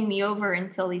tiding me over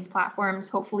until these platforms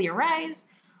hopefully arise.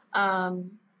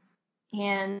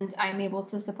 And I'm able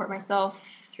to support myself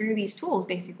through these tools,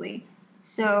 basically.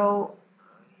 So,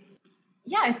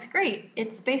 yeah, it's great.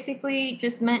 It's basically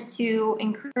just meant to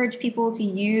encourage people to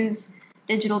use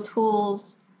digital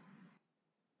tools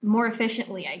more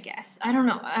efficiently, I guess. I don't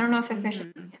know if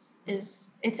efficient is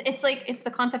it's like, it's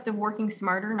the concept of working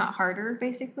smarter, not harder,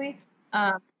 basically.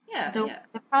 The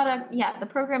product, the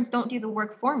programs don't do the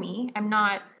work for me. I'm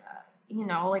not, you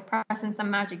know, like pressing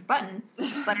some magic button,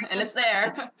 but and it's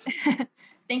there.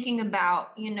 Thinking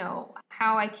about, you know,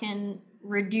 how I can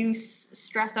reduce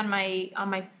stress on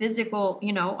my physical,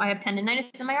 you know, I have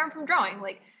tendonitis in my arm from drawing,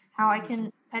 like how I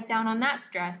can cut down on that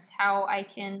stress, how I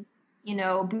can, you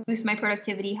know, boost my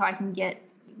productivity, how I can get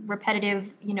repetitive,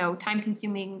 you know, time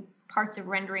consuming parts of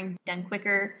rendering done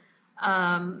quicker.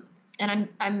 And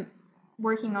I'm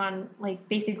working on like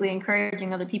basically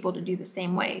encouraging other people to do the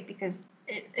same way, because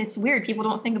it's weird. People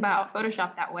don't think about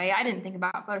Photoshop that way. I didn't think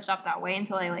about Photoshop that way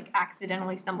until I like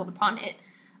accidentally stumbled upon it.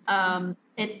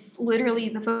 It's literally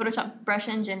the Photoshop brush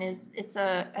engine it's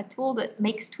a tool that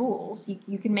makes tools.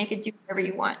 You can make it do whatever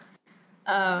you want.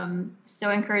 So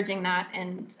encouraging that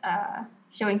and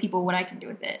showing people what I can do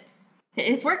with it.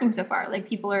 It's working so far. Like,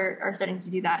 people are starting to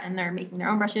do that, and they're making their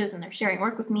own brushes and they're sharing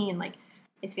work with me, and like,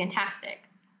 it's fantastic.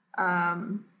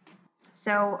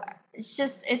 So it's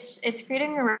just, it's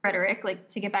creating a rhetoric, like,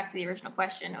 to get back to the original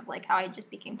question of like how I just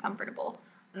became comfortable.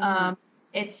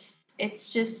 It's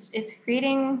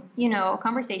creating, you know,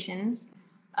 conversations.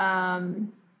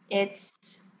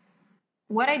 It's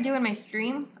what I do in my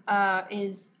stream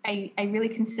is I really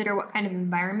consider what kind of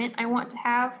environment I want to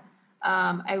have.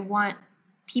 I want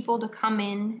people to come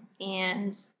in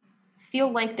and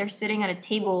feel like they're sitting at a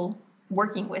table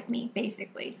working with me,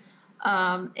 basically.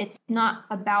 It's not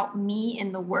about me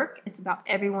and the work. It's about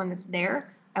everyone that's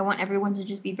there. I want everyone to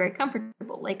just be very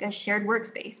comfortable, like a shared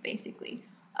workspace, basically.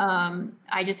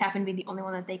 I just happen to be the only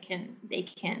one that they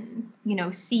can, you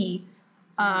know, see.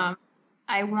 I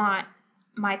want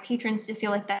my patrons to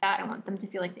feel like that. I want them to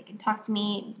feel like they can talk to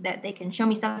me, that they can show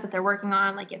me stuff that they're working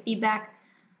on, like get feedback.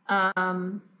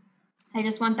 I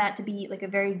just want that to be like a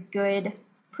very good,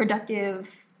 productive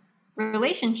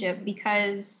relationship,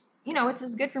 because, you know, it's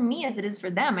as good for me as it is for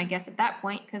them, I guess, at that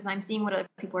point, because I'm seeing what other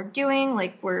people are doing.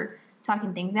 Like, we're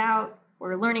talking things out,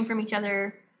 we're learning from each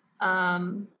other.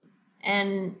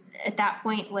 And at that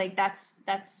point, like,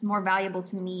 that's more valuable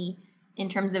to me in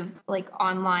terms of like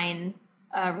online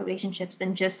relationships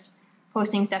than just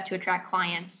posting stuff to attract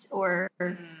clients or,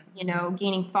 you know,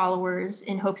 gaining followers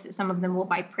in hopes that some of them will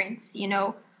buy prints, you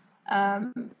know.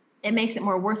 It makes it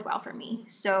more worthwhile for me.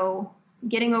 So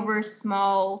getting over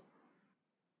small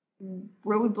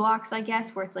roadblocks, I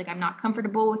guess, where it's like I'm not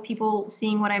comfortable with people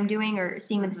seeing what I'm doing or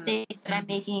seeing the mistakes that I'm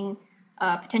making,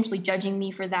 potentially judging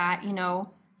me for that, you know,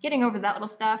 getting over that little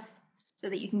stuff so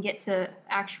that you can get to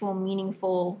actual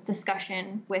meaningful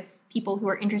discussion with people who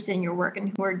are interested in your work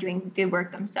and who are doing good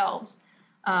work themselves,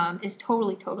 is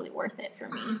totally, totally worth it for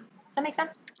me. Does that make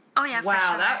sense? Oh yeah, Wow, for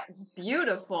sure. that's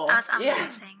beautiful. That was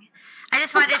amazing. I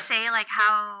just wanted to say like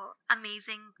how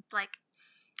amazing, like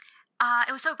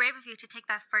it was so brave of you to take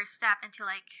that first step into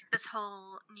like this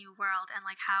whole new world, and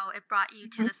like how it brought you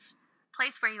to this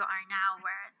place where you are now,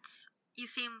 where you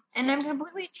seem, and I'm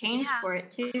completely changed for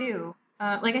it too.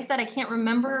 Like I said, I can't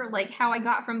remember like how I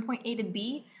got from point A to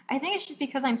B. I think it's just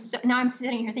because now I'm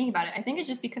sitting here thinking about it. I think it's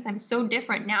just because I'm so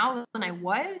different now than I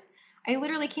was. I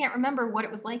literally can't remember what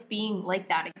it was like being like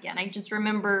that again. I just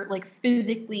remember like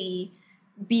physically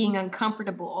being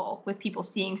uncomfortable with people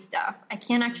seeing stuff. I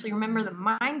can't actually remember the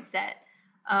mindset,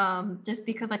 just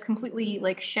because I completely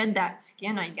like shed that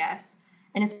skin, I guess.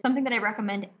 And it's something that I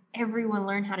recommend everyone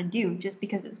learn how to do, just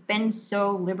because it's been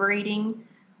so liberating,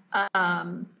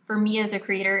 for me as a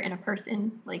creator and a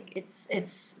person. Like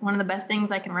it's one of the best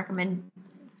things I can recommend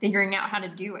figuring out how to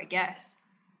do, I guess.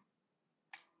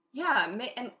 Yeah,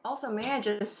 and also may I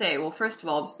just say, well, first of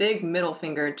all, big middle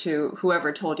finger to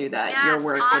whoever told you that your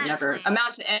work would never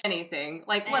amount to anything.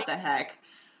 Like, what the heck?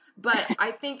 But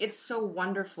I think it's so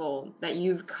wonderful that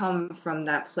you've come from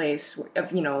that place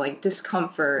of, like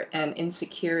discomfort and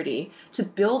insecurity to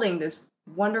building this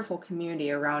wonderful community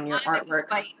around your artwork.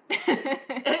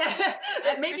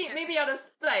 maybe out of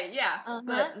spite, yeah.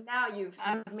 But now you've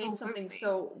made something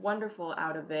so wonderful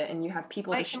out of it, and you have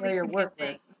people to share your work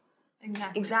with.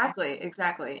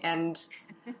 Exactly. And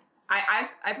I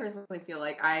personally feel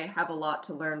like I have a lot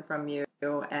to learn from you,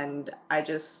 and I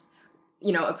just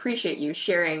appreciate you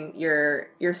sharing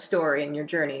your story and your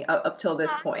journey up till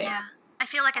this point. Yeah, I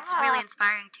feel like it's really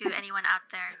inspiring to anyone out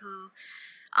there who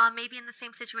maybe in the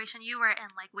same situation you were in,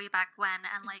 like way back when,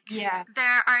 and like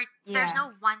there's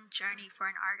no one journey for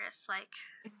an artist. Like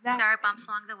there are bumps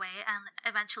along the way, and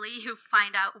eventually you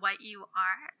find out what you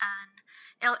are,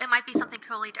 and it might be something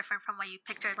totally different from what you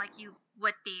pictured like you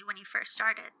would be when you first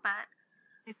started, but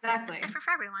it's different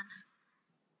for everyone.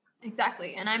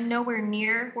 Exactly. And I'm nowhere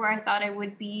near where I thought I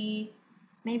would be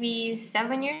maybe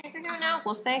 7 years ago now,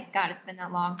 we'll say. God, it's been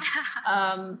that long.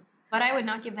 But I would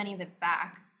not give any of it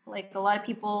back. Like a lot of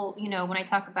people, when I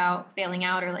talk about failing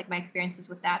out or like my experiences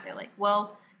with that, they're like,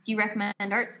 well, do you recommend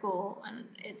art school? And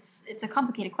it's a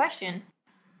complicated question.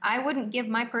 I wouldn't give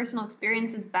my personal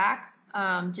experiences back,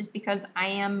 just because I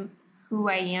am who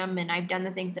I am and I've done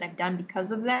the things that I've done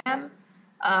because of them.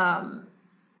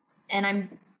 And I'm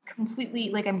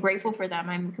completely, like, I'm grateful for them.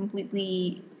 I'm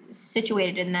completely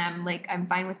situated in them. Like, I'm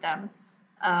fine with them.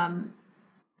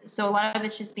 So a lot of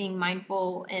it's just being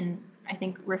mindful and I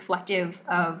think reflective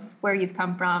of where you've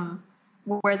come from,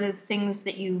 where the things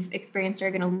that you've experienced are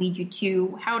going to lead you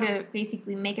to, how to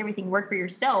basically make everything work for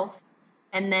yourself,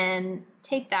 and then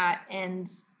take that and,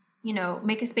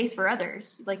 make a space for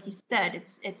others. Like you said,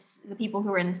 it's the people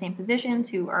who are in the same positions,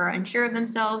 who are unsure of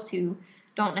themselves, who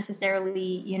don't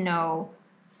necessarily,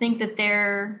 think that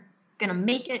they're gonna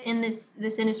make it in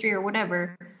this industry or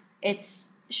whatever. It's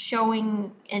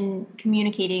showing and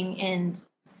communicating and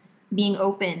being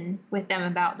open with them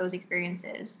about those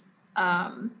experiences,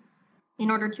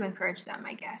 in order to encourage them,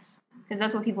 I guess, because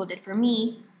that's what people did for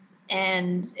me,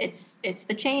 and it's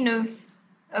the chain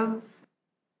of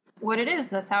what it is.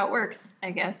 That's how it works, I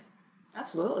guess.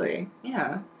 Absolutely,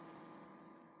 yeah.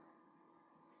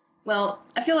 Well,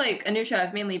 I feel like, Anoosha,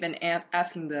 I've mainly been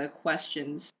asking the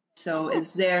questions. So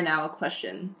is there now a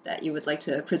question that you would like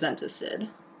to present to Syd?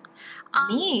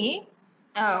 Me?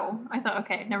 Oh, I thought,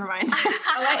 okay, never mind.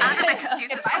 I was a bit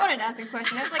confused. If I wanted to ask a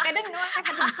question, I was like, I didn't know I had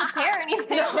to prepare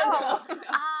anything. No.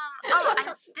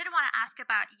 I did want to ask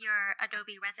about your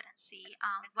Adobe residency,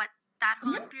 what that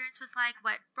whole experience was like,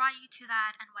 what brought you to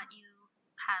that, and what you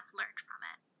have learned from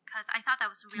it. Because I thought that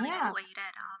was really cool what you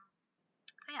did.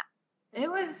 So yeah.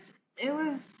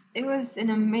 It was an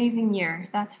amazing year,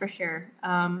 that's for sure.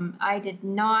 I did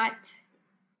not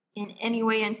in any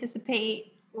way anticipate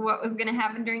what was going to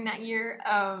happen during that year.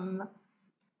 A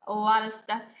lot of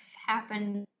stuff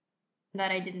happened that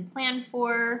I didn't plan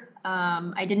for.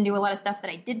 I didn't do a lot of stuff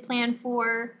that I did plan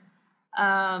for.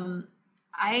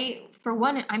 For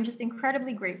one, I'm just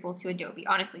incredibly grateful to Adobe.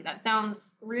 Honestly, that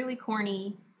sounds really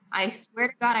corny. I swear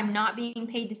to God, I'm not being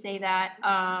paid to say that.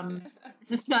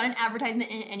 This is not an advertisement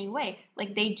in any way.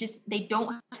 Like they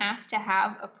don't have to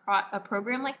have a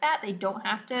program like that. They don't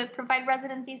have to provide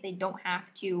residencies. They don't have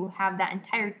to have that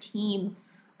entire team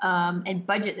and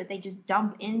budget that they just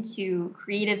dump into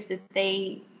creatives that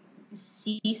they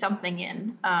see something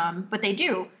in. But they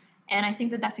do. And I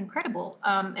think that that's incredible.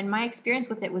 And my experience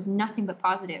with it was nothing but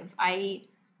positive. I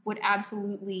would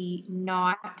absolutely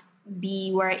not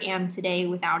be where I am today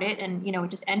without it. And, it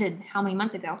just ended how many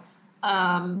months ago.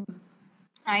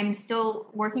 I'm still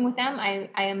working with them. I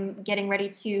am getting ready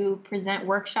to present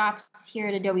workshops here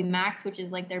at Adobe Max, which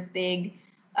is like their big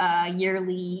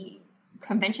yearly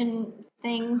convention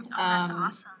thing. Oh, that's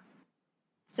awesome.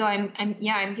 So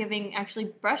I'm giving actually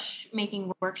brush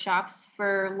making workshops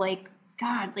for like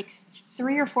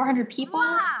 300 or 400 people.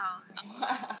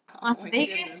 Wow. Las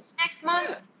Vegas next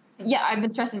month. Yeah, I've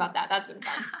been stressing about that. That's been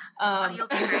fun. You'll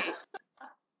be great.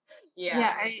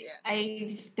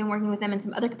 I've been working with them in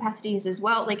some other capacities as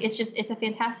well. Like, it's a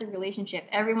fantastic relationship.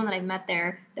 Everyone that I've met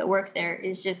there that works there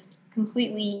is just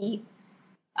completely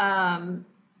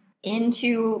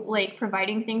into like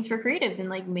providing things for creatives and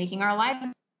like making our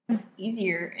lives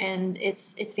easier. And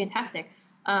it's fantastic.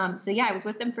 So yeah, I was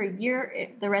with them for a year.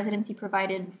 The residency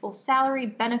provided full salary,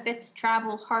 benefits,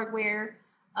 travel, hardware,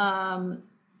 and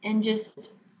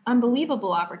just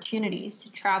unbelievable opportunities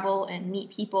to travel and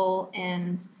meet people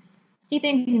and see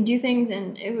things and do things.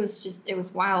 And it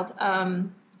was wild.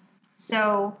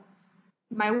 So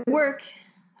my work,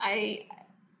 I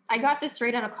got this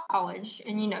straight out of college,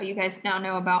 and you guys now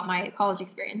know about my college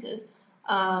experiences.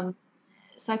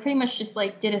 So I pretty much just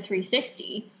like did a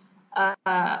 360,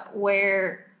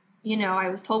 where, I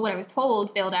was told what I was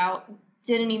told, failed out,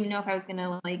 didn't even know if I was going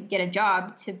to like get a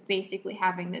job, to basically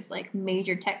having this like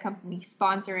major tech company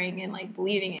sponsoring and like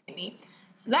believing in me.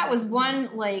 So that was one,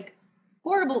 like,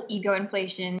 horrible ego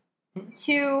inflation,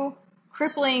 2,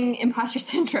 crippling imposter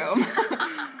syndrome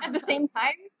at the same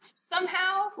time,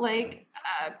 somehow, like,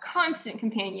 constant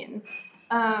companions.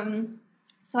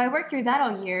 So I worked through that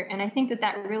all year, and I think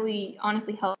that really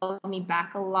honestly held me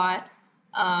back a lot,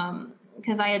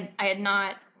 because I had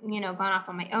not, gone off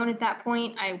on my own at that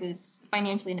point. I was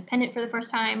financially independent for the first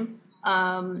time.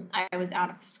 I was out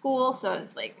of school, so I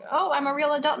was like, oh, I'm a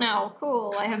real adult now.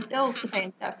 Cool. I have bills to pay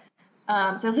and stuff. So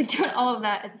I was like doing all of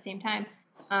that at the same time.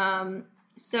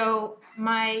 So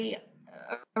my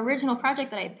original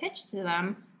project that I pitched to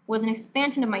them was an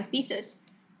expansion of my thesis.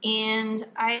 And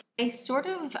I sort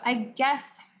of, I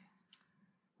guess,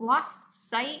 lost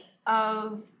sight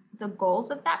of the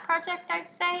goals of that project, I'd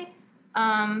say,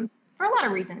 for a lot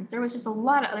of reasons. There was just a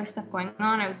lot of other stuff going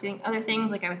on. I was doing other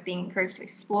things, like I was being encouraged to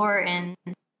explore and,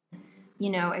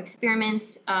 experiment.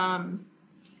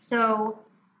 So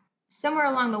somewhere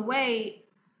along the way,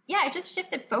 yeah, it just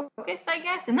shifted focus, I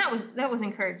guess. And that was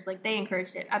encouraged. Like, they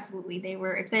encouraged it. Absolutely. They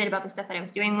were excited about the stuff that I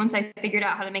was doing. Once I figured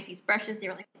out how to make these brushes, they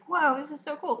were like, whoa, this is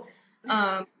so cool.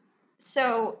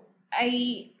 So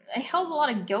I held a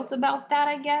lot of guilt about that,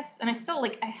 I guess. And I still,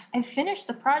 like, I finished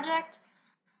the project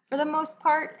for the most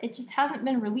part. It just hasn't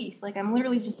been released. Like, I'm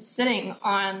literally just sitting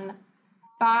on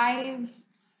 5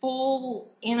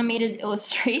 full animated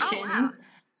illustrations. Oh,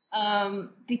 wow.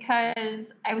 Because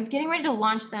I was getting ready to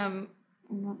launch them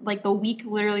like the week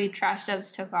literally Trash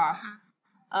Devs took off.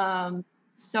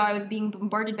 So I was being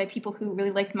bombarded by people who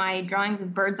really liked my drawings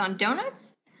of birds on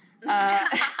donuts.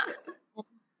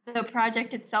 The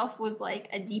project itself was like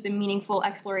a deep and meaningful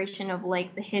exploration of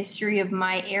like the history of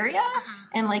my area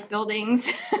and like buildings.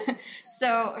 So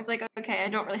I was like, okay, I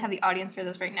don't really have the audience for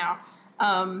this right now.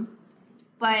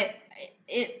 But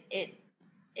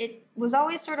it was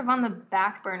always sort of on the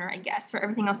back burner, I guess, for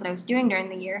everything else that I was doing during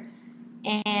the year.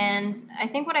 And I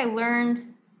think what I learned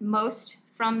most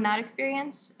from that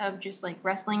experience of just like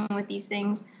wrestling with these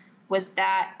things was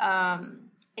that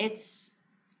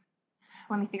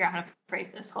let me figure out how to phrase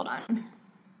this. Hold on.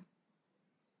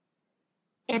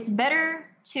 It's better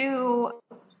to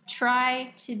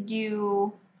try to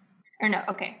do, or no,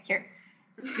 okay, here.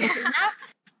 It's enough.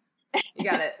 You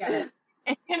got it.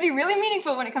 It's going to be really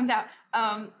meaningful when it comes out.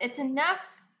 It's enough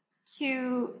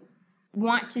to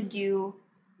want to do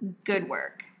good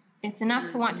work. It's enough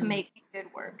to want to make good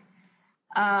work.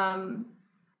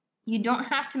 You don't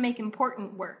have to make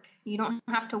important work. You don't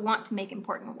have to want to make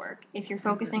important work if you're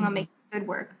focusing on making good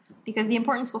work, because the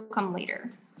importance will come later.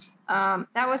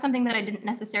 That was something that I didn't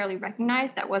necessarily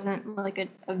recognize. That wasn't like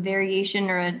a variation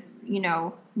or a,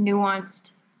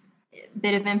 nuanced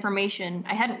bit of information.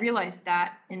 I hadn't realized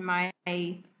that in my,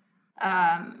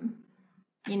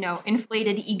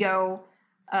 inflated ego,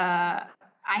 I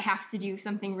have to do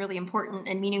something really important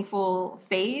and meaningful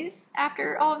phase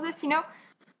after all of this, And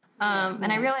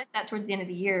I realized that towards the end of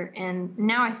the year. And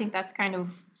now I think that's kind of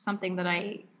something that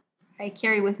I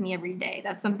carry with me every day.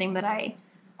 That's something that I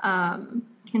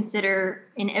consider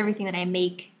in everything that I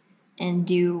make and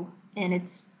do. And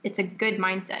it's a good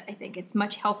mindset. I think it's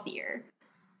much healthier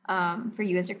for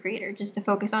you as a creator, just to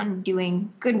focus on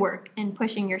doing good work and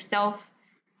pushing yourself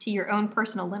to your own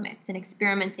personal limits and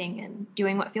experimenting and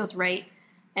doing what feels right.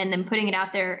 and then putting it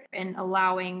out there and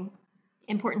allowing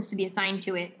importance to be assigned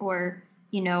to it, or,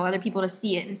 you know, other people to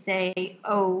see it and say,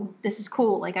 oh, this is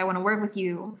cool, like I want to work with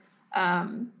you.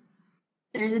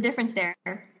 There's a difference there,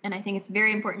 and I think it's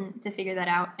very important to figure that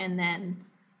out and then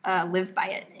live by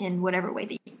it in whatever way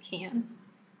that you can.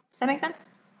 Does that make sense?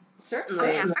 Certainly.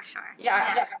 Oh, yeah, for sure.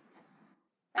 Yeah.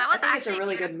 That was I think it's a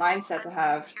really good mindset to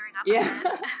have. Yeah.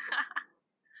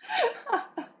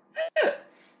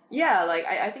 Yeah, like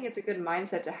I think it's a good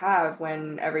mindset to have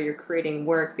whenever you're creating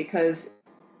work, because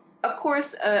of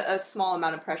course a small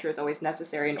amount of pressure is always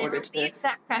necessary in order to relieves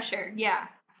that pressure. Yeah.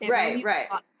 Right.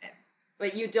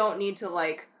 But you don't need to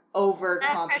like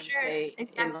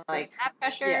overcompensate. That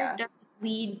pressure doesn't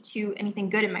lead to anything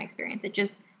good in my experience. It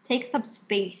just takes up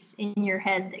space in your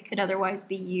head that could otherwise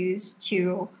be used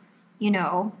to, you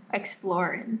know,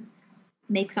 explore and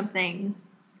make something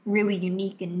really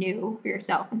unique and new for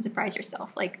yourself and surprise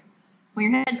yourself. Like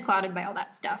when your head's clouded by all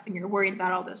that stuff and you're worried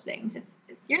about all those things,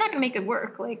 you're not going to make it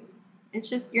work. Like it's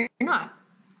just, you're not.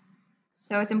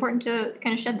 So it's important to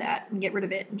kind of shed that and get rid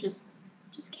of it and just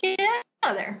get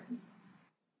out of there.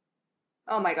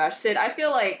 Oh my gosh, Syd, I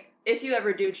feel like if you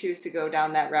ever do choose to go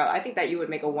down that route, I think that you would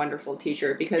make a wonderful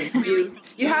teacher, because you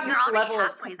have this level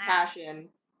of compassion. There.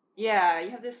 Yeah,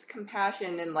 you have this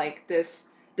compassion and like this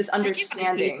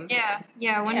understanding.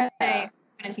 Yeah. One day I'm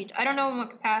gonna teach. I don't know in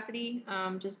what capacity,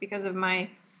 just because of my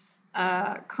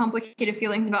complicated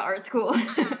feelings about art school.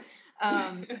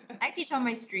 I teach on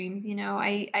my streams. You know,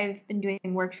 I've been doing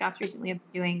workshops recently. I've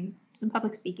been doing some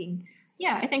public speaking.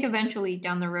 Yeah, I think eventually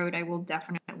down the road I will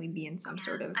definitely be in some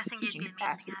sort of teaching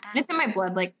capacity. And it's in my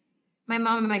blood. Like my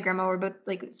mom and my grandma were both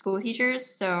like school teachers,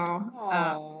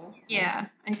 so yeah,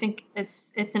 I think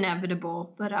it's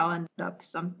inevitable that I'll end up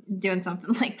doing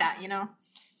something like that. You know,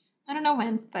 I don't know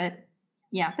when, but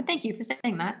yeah. But thank you for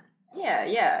saying that.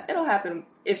 Yeah, it'll happen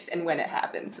if and when it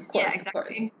happens, of course. Yeah,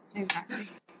 exactly.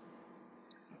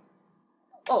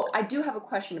 Oh, I do have a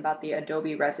question about the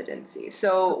Adobe residency.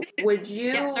 So would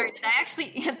you... Yeah, sorry, did I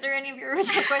actually answer any of your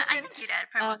original questions? I think you did,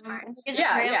 for the most part.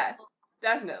 Yeah,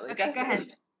 definitely. Okay,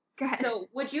 definitely. Go ahead. So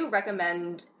would you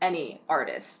recommend any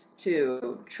artist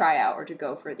to try out or to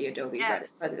go for the Adobe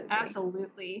residency?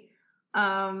 Absolutely.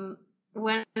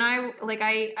 When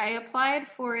I applied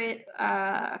for it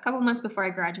a couple months before I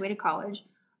graduated college.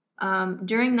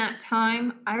 During that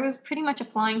time, I was pretty much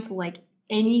applying to like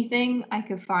anything I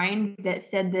could find that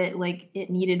said that like it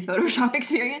needed Photoshop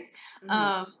experience.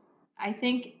 Mm-hmm. I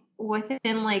think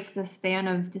within like the span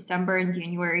of December and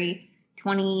January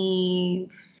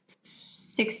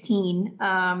 2016,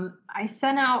 I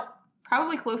sent out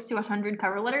probably close to 100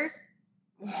 cover letters.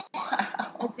 Wow.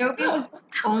 Adobe was the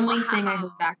only thing I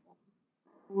heard back from.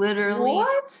 Literally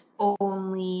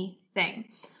only thing.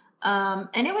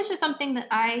 And it was just something that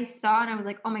I saw and I was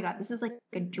like, oh my God, this is like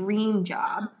a dream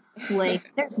job.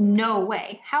 Like there's no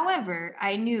way. However,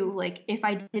 I knew like if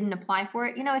I didn't apply for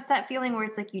it, you know, it's that feeling where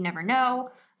it's like you never know,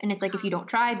 and it's like if you don't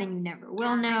try, then you never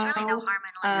will know. There's really no harm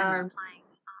in like never applying,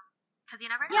 because you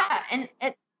never know. Yeah, and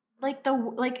it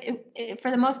for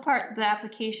the most part, the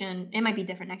application, it might be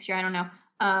different next year. I don't know.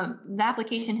 The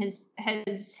application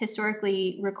has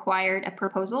historically required a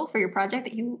proposal for your project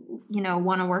that you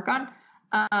want to work on.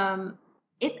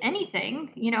 If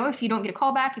anything, you know, if you don't get a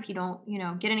call back, if you don't, you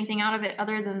know, get anything out of it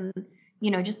other than, you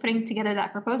know, just putting together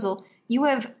that proposal, you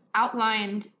have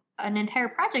outlined an entire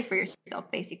project for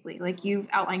yourself, basically. Like you've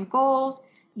outlined goals,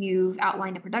 you've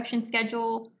outlined a production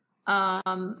schedule.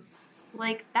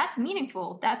 Like that's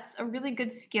meaningful. That's a really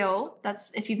good skill.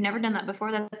 That's, if you've never done that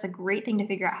before, that's a great thing to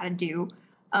figure out how to do.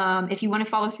 If you want to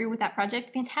follow through with that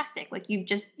project, fantastic. Like you've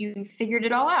figured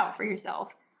it all out for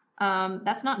yourself.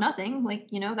 That's not nothing.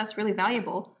 Like, you know, that's really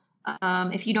valuable.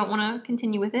 If you don't want to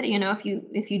continue with it, you know,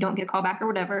 if you don't get a call back or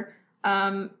whatever,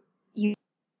 you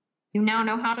now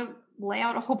know how to lay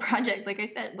out a whole project. Like I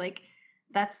said, like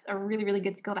that's a really, really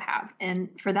good skill to have. And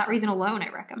for that reason alone, I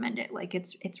recommend it. Like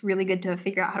it's really good to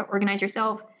figure out how to organize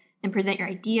yourself and present your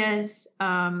ideas,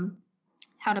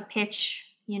 how to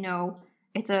pitch, you know.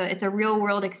 It's a real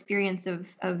world experience of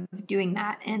doing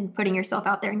that and putting yourself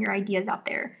out there and your ideas out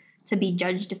there to be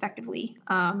judged effectively.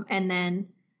 And then,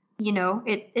 you know,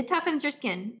 it toughens your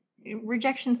skin.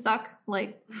 Rejections suck.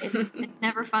 Like it's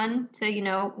never fun to, you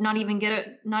know, not even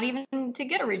to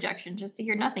get a rejection, just to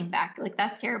hear nothing back. Like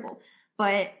that's terrible.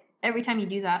 But every time you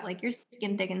do that, like your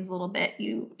skin thickens a little bit.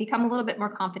 You become a little bit more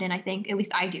confident, I think. At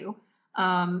least I do.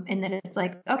 And then it's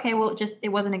like, okay, well, it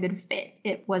wasn't a good fit.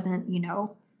 It wasn't, you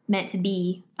know, meant to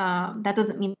be. That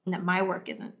doesn't mean that my work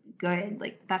isn't good.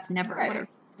 Like that's never what it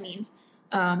means.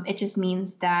 It just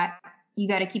means that you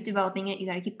got to keep developing it. You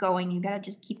got to keep going. You got to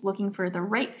just keep looking for the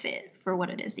right fit for what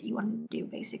it is that you want to do,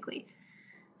 basically.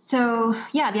 So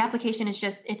yeah, the application is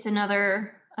just, it's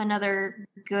another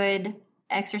good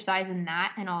exercise in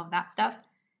that and all of that stuff.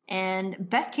 And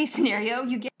best case scenario,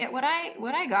 you get what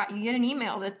I got. You get an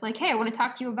email that's like, hey, I want to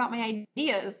talk to you about my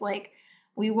ideas. Like,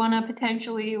 we want to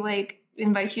potentially like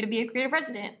invite you to be a creative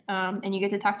resident. And you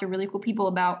get to talk to really cool people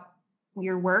about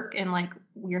your work and like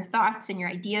your thoughts and your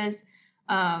ideas.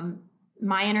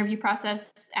 My interview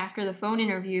process after the phone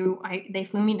interview, they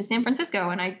flew me to San Francisco,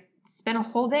 and I spent a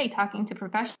whole day talking to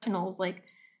professionals, like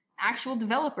actual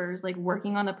developers, like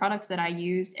working on the products that I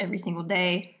used every single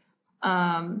day.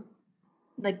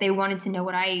 Like they wanted to know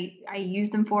what I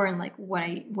used them for, and like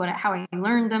how I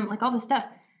learned them, like all this stuff.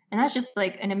 And that's just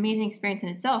like an amazing experience in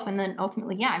itself. And then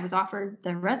ultimately, yeah, I was offered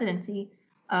the residency.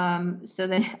 So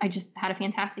then I just had a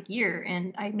fantastic year,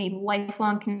 and I made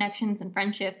lifelong connections and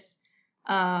friendships.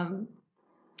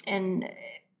 And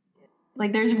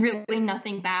like, there's really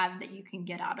nothing bad that you can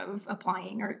get out of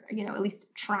applying, or, you know, at least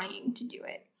trying to do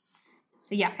it.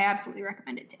 So yeah, I absolutely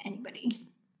recommend it to anybody.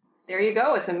 There you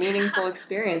go. It's a meaningful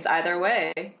experience either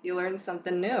way. You learn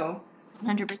something new. 100%. All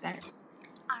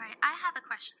right, I have a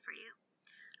question for you.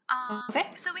 Okay.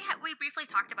 So we briefly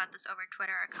talked about this over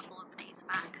Twitter a couple of days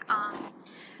back.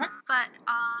 But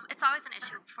it's always an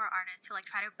issue for artists who like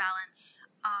try to balance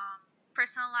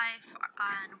personal life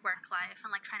and work life,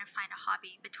 and like trying to find a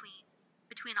hobby between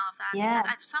all of that. Yeah.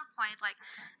 Because at some point, like,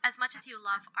 as much as you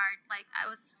love art, like I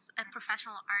was a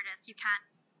professional artist, you can't.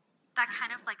 That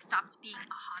kind of like stops being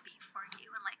a hobby for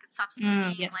you, and like it stops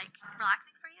being yes. like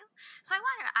relaxing for you. So I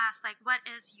wanted to ask, like, what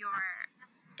is your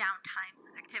downtime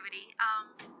activity?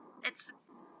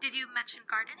 Did you mention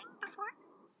gardening before?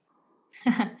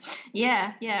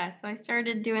 Yeah. So I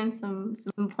started doing some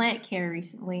plant care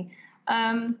recently.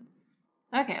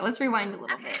 Okay, let's rewind a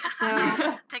little bit. So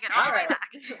take it all the way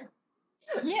back.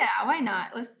 Yeah, why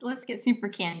not? Let's get super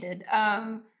candid.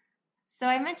 So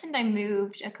I mentioned I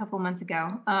moved a couple months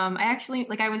ago. I actually,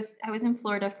 like, I was in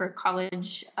Florida for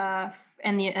college,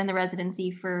 and the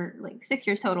residency for like 6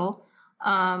 years total.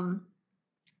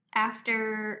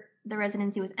 After the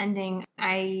residency was ending,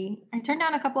 I turned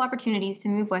down a couple opportunities to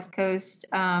move West Coast,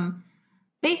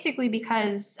 basically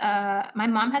because my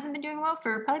mom hasn't been doing well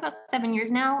for probably about 7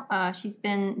 years now. She's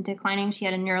been declining. She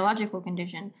had a neurological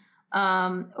condition.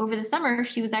 Over the summer,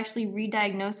 she was actually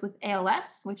re-diagnosed with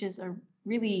ALS, which is a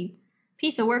really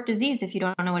piece of work disease if you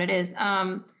don't know what it is.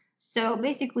 So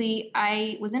basically,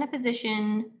 I was in a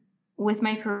position with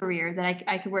my career that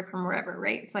I could work from wherever,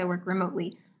 right? So I work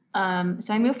remotely. So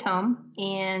I moved home,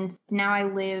 and now I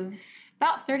live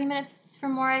about 30 minutes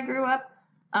from where I grew up.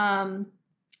 A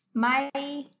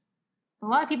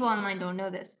lot of people online don't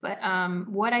know this, but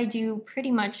what I do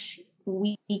pretty much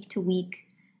week to week,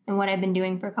 and what I've been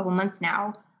doing for a couple months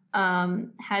now,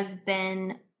 has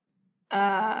been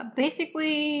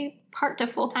basically part to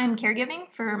full-time caregiving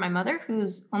for my mother,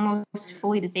 who's almost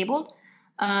fully disabled.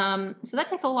 So that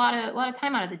takes a lot of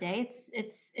time out of the day.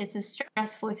 It's a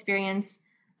stressful experience.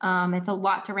 It's a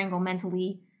lot to wrangle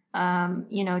mentally,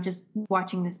 just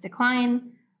watching this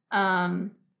decline.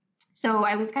 So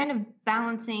I was kind of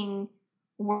balancing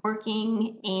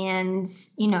working and,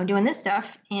 doing this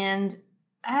stuff. And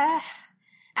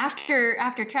after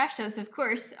Trash Toast, of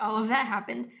course, all of that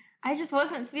happened. I just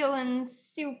wasn't feeling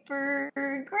super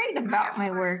great about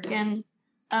my work. And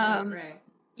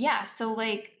yeah, so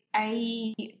like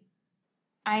I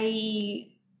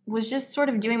was just sort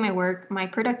of doing my work. My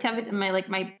productivity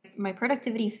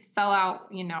fell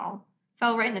out,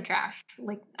 fell right in the trash.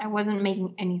 Like, I wasn't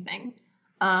making anything.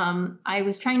 I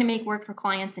was trying to make work for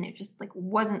clients, and it just like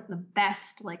wasn't the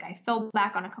best. Like, I fell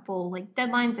back on a couple like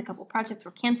deadlines. A couple projects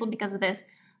were canceled because of this.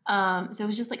 So it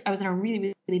was just like I was in a really,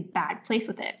 really, really bad place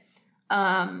with it.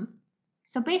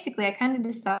 So basically, I kind of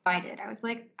decided, I was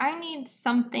like, I need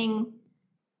something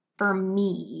for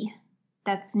me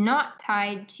that's not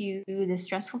tied to this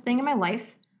stressful thing in my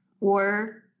life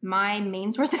or my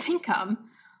main source of income.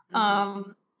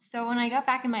 Mm-hmm. So when I got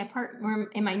back in my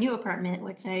new apartment,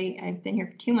 which I've been here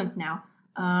for 2 months now,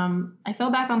 I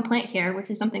fell back on plant care, which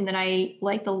is something that I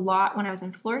liked a lot when I was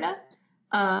in Florida.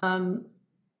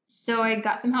 So I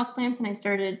got some houseplants, and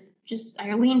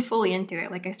I leaned fully into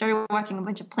it. Like, I started watching a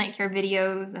bunch of plant care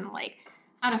videos and like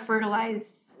how to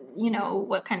fertilize,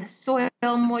 what kind of soil,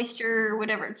 moisture,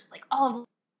 whatever, just like all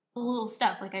the little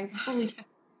stuff. Like, I fully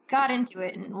got into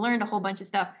it and learned a whole bunch of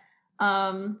stuff.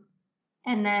 And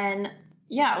then,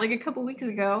 yeah, like a couple weeks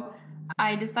ago,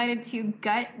 I decided to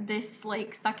gut this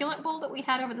like succulent bowl that we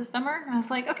had over the summer. I was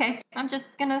like, okay, I'm just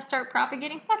going to start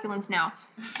propagating succulents now.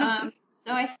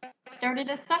 So I started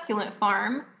a succulent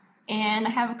farm, and I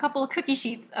have a couple of cookie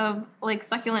sheets of like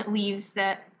succulent leaves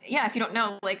that yeah, if you don't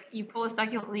know, like you pull a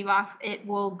succulent leaf off, it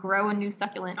will grow a new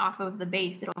succulent off of the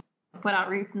base. It'll put out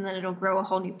roots and then it'll grow a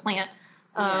whole new plant.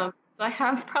 So I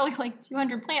have probably like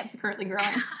 200 plants currently growing.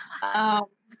 Oh,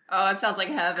 it sounds like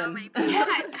heaven. Yeah,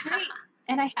 it's great.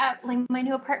 And I have like my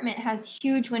new apartment has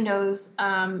huge windows.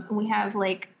 We have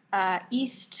like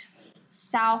east,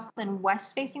 south, and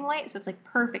west facing light, so it's like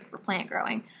perfect for plant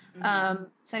growing.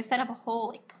 So I set up a whole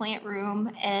like plant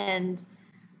room, and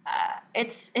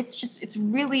it's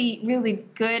really, really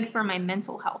good for my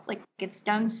mental health. Like it's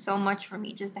done so much for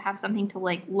me just to have something to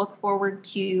like look forward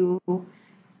to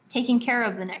taking care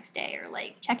of the next day, or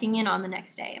like checking in on the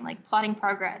next day, and like plotting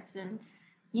progress. And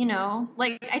you know,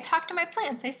 like I talk to my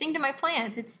plants, I sing to my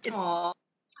plants. It's good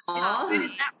in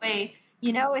that way.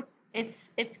 You know,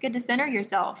 it's good to center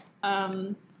yourself.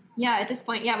 At this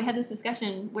point, we had this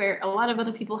discussion where a lot of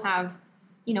other people have,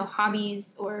 you know,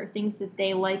 hobbies or things that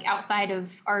they like outside of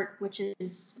art, which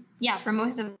is, for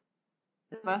most of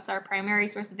us, our primary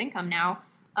source of income now.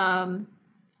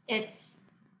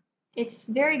 It's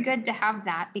very good to have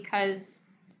that, because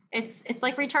it's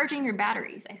like recharging your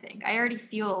batteries. I think I already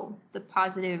feel the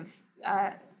positive,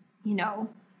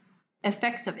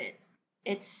 effects of it.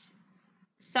 It's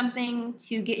something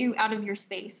to get you out of your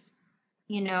space,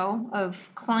 you know, of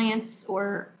clients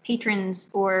or patrons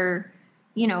or,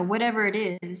 you know, whatever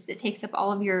it is that takes up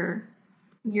all of your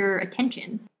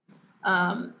attention.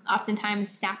 Oftentimes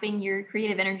sapping your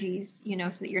creative energies, you know,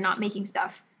 so that you're not making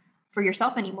stuff for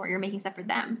yourself anymore. You're making stuff for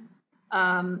them.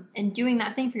 And doing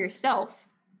that thing for yourself,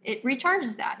 it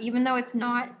recharges that. Even though it's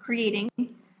not creating,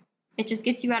 it just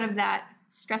gets you out of that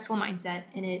stressful mindset,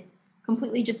 and it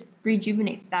completely just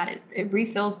rejuvenates that. It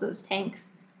refills those tanks.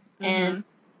 And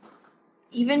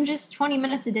even just 20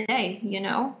 minutes a day, you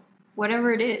know,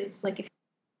 whatever it is, like if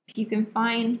you can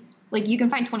find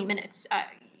 20 minutes,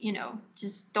 you know,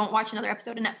 just don't watch another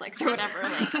episode of Netflix or whatever.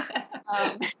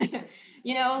 Like,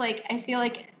 you know, like I feel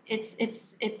like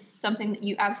it's something that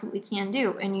you absolutely can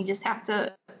do, and you just have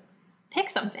to pick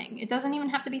something. It doesn't even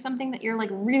have to be something that you're like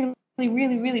really,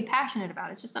 really, really passionate about.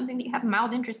 It's just something that you have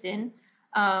mild interest in.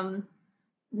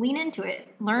 Lean into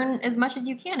it. Learn as much as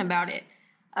you can about it.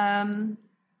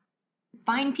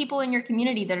 Find people in your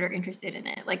community that are interested in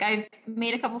it. Like I've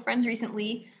made a couple friends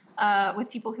recently with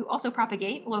people who also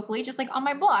propagate locally, just like on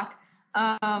my block.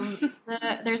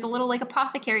 There's a little like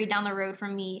apothecary down the road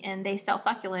from me, and they sell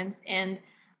succulents. And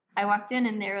I walked in,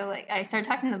 and they're like, I started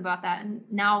talking to them about that. And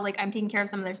now like I'm taking care of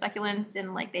some of their succulents,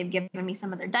 and like they've given me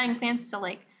some of their dying plants to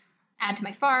like add to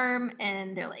my farm.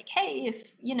 And they're like, hey,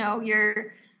 if you know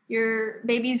your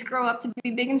babies grow up to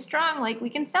be big and strong, like we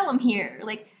can sell them here.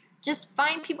 Like just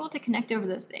find people to connect over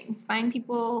those things. Find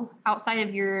people outside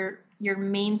of your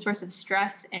main source of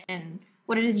stress and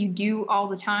what it is you do all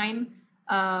the time.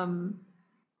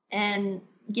 And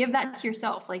give that to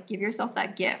yourself. Like give yourself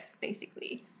that gift,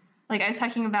 basically. Like I was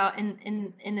talking about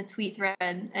in the tweet thread,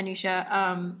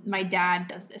 Anoosha, my dad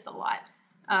does this a lot.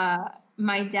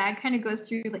 My dad kind of goes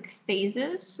through like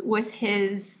phases with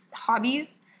his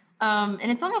hobbies. And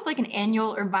it's almost like an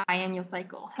annual or biannual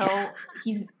cycle.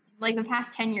 He's like the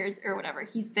past 10 years or whatever,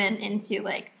 he's been into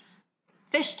like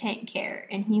fish tank care,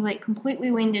 and he like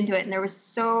completely leaned into it. And there was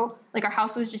so like our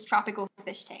house was just tropical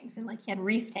fish tanks, and like he had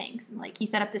reef tanks, and like he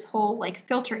set up this whole like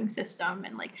filtering system,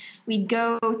 and like we'd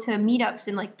go to meetups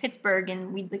in like Pittsburgh,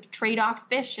 and we'd like trade off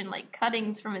fish and like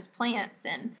cuttings from his plants,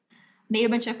 and made a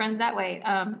bunch of friends that way.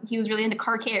 He was really into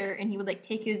car care, and he would like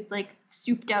take his like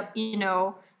souped up, you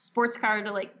know, sports car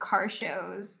to like car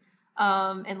shows.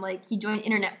 And like he joined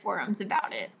internet forums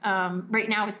about it. Right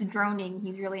now it's droning.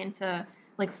 He's really into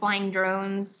like flying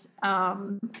drones.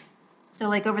 So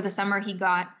like over the summer he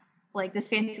got like this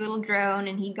fancy little drone,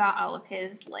 and he got all of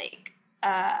his like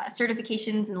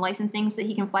certifications and licensing so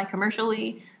he can fly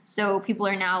commercially. So people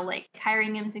are now like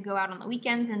hiring him to go out on the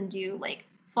weekends and do like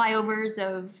flyovers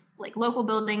of like local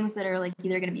buildings that are like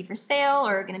either going to be for sale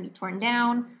or going to be torn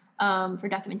down for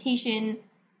documentation.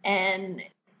 And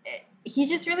he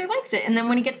just really likes it. And then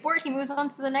when he gets bored, he moves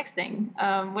on to the next thing,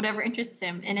 whatever interests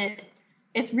him. And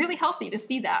it's really healthy to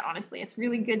see that, honestly. It's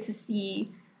really good to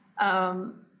see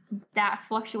that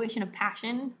fluctuation of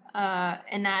passion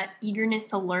and that eagerness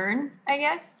to learn, I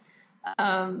guess.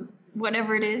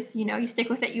 Whatever it is, you know, you stick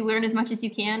with it, you learn as much as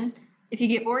you can. If you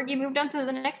get bored, you move on to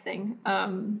the next thing.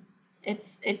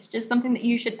 It's just something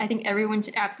that I think everyone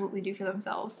should absolutely do for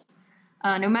themselves.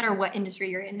 No matter what industry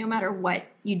you're in, no matter what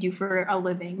you do for a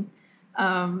living.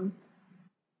 I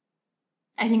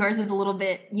think ours is a little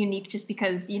bit unique just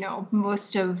because, you know,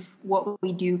 most of what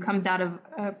we do comes out of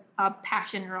a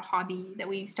passion or a hobby that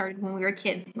we started when we were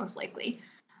kids, most likely.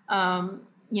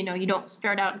 you don't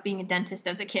start out being a dentist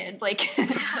as a kid. Like,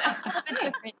 it's a little bit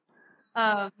different.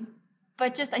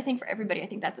 But just, I think for everybody, I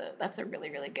think that's a really,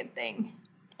 really good thing.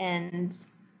 And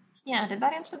yeah, did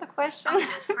that answer the question? Oh, yeah,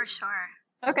 for sure.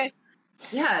 Okay.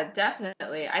 Yeah,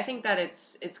 definitely. I think that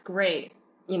it's great,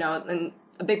 and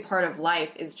a big part of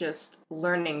life is just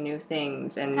learning new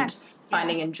things and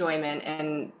finding enjoyment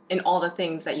and in all the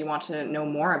things that you want to know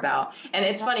more about. And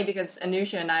it's funny because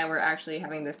Anoosha and I were actually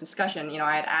having this discussion.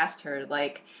 I had asked her,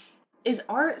 like, is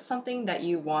art something that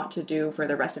you want to do for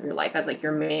the rest of your life as like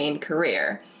your main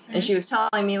career? Mm-hmm. And she was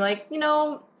telling me, like,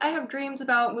 I have dreams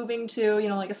about moving to,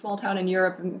 like a small town in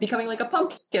Europe and becoming like a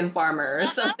pumpkin farmer or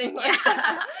something like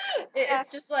that.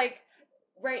 It's just like,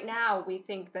 right now we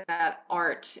think that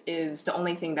art is the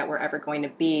only thing that we're ever going to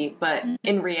be, but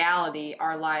in reality,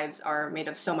 our lives are made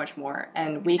of so much more,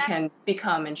 and we can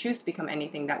become and choose to become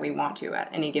anything that we want to at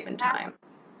any given time.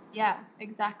 Yeah,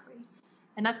 exactly.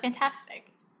 And that's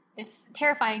fantastic. It's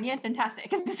terrifying and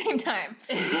fantastic at the same time.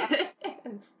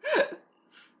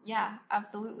 Yeah,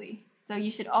 absolutely. So you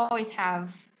should always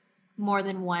have more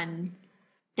than one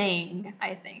thing,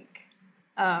 I think.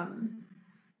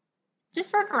 Just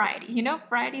for variety,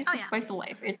 variety is the spice of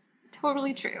life. It's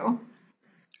totally true.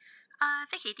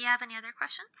 Vicki, do you have any other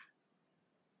questions?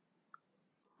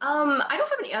 I don't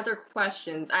have any other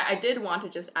questions. I did want to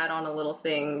just add on a little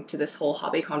thing to this whole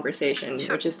hobby conversation,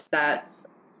 which is that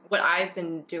what I've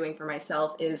been doing for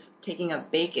myself is taking up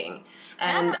baking.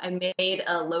 And I made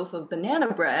a loaf of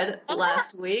banana bread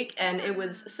last week, and it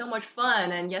was so much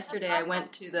fun. And yesterday I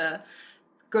went to the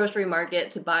grocery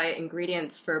market to buy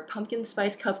ingredients for pumpkin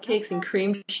spice cupcakes and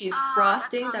cream cheese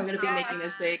frosting that I'm going to be making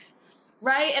this week.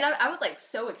 Right? And I was like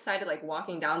so excited, like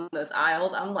walking down those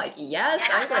aisles. I'm like, yes,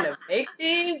 I'm going to make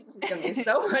these. This is going to be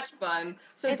so much fun.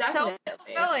 So it's definitely. So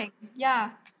fulfilling.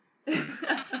 Yeah.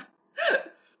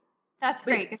 That's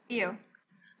great. Good for you.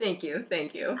 Thank you.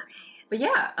 But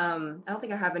yeah, I don't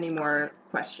think I have any more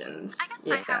questions. I guess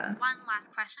I have one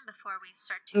last question before we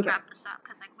start to wrap this up,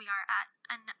 because we are at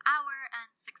an hour and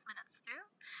 6 minutes through.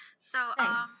 So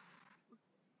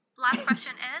last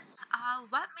question is,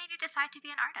 what made you decide to be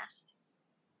an artist?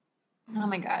 Oh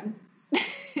my God.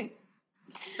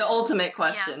 The ultimate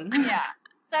question. Yeah.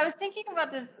 So I was thinking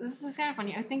about this. This is kind of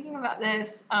funny. I was thinking about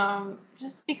this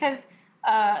just because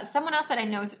someone else that I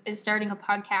know is starting a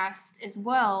podcast as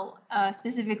well,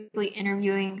 specifically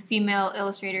interviewing female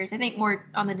illustrators. I think more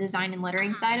on the design and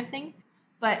lettering side of things.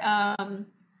 But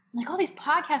like all these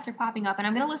podcasts are popping up, and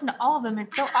I'm going to listen to all of them. And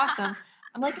it's so awesome.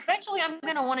 I'm like, eventually I'm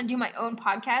going to want to do my own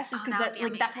podcast just because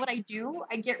that's what I do.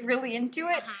 I get really into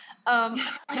it.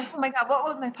 Like, oh my God, what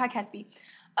would my podcast be?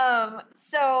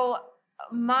 So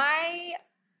my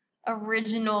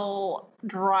original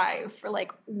drive for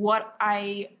like what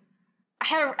I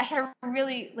had a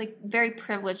really like very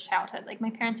privileged childhood. Like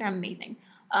my parents are amazing.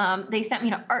 They sent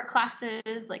me to art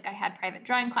classes. Like I had private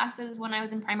drawing classes when I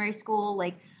was in primary school.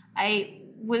 Like I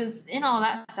was in all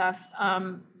that stuff.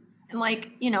 And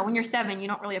like, when you're 7, you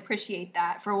don't really appreciate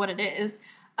that for what it is.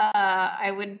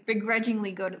 I would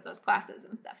begrudgingly go to those classes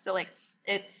and stuff. So like,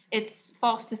 it's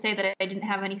false to say that I didn't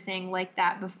have anything like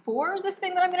that before this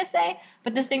thing that I'm going to say,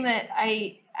 but this thing that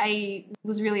I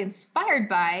was really inspired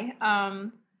by,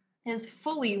 is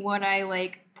fully what I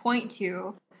like point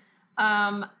to.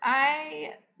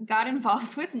 I got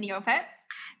involved with Neopets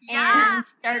and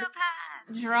started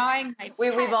drawing my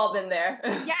We've all been there.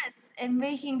 Yes, and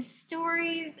making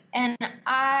stories, and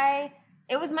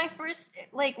it was my first,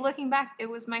 like looking back, it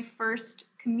was my first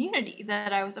community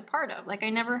that I was a part of. Like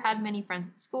I never had many friends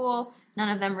at school. None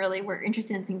of them really were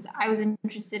interested in things that I was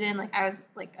interested in. Like I was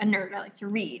like a nerd. I like to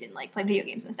read and like play video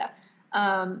games and stuff.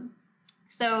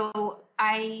 So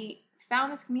I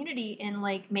found this community in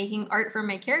like making art for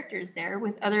my characters there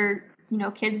with other,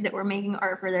 kids that were making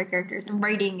art for their characters and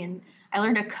writing. And I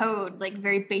learned to code, like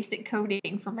very basic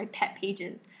coding for my pet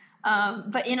pages.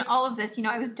 But in all of this,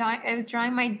 I was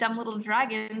drawing my dumb little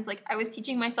dragons. Like I was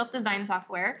teaching myself design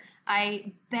software.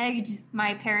 I begged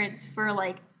my parents for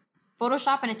like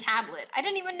Photoshop and a tablet. I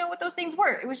didn't even know what those things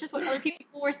were. It was just what other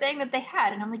people were saying that they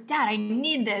had. And I'm like, Dad, I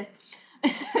need this.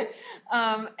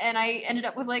 And I ended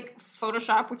up with like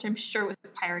Photoshop, which I'm sure was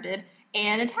pirated,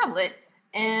 and a tablet.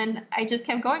 And I just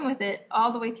kept going with it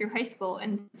all the way through high school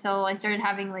until I started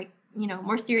having like,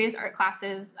 more serious art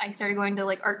classes. I started going to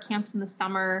like art camps in the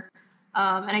summer.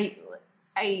 And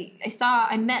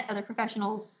I met other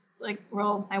professionals, like,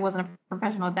 well, I wasn't a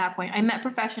professional at that point. I met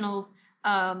professionals,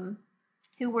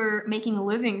 who were making a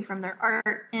living from their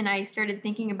art. And I started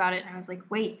thinking about it and I was like,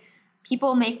 wait,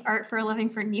 people make art for a living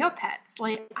for Neopets.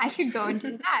 Like I should go and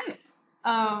do that.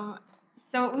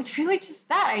 So it was really just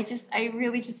that. I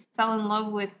really just fell in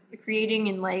love with creating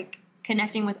and like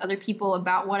connecting with other people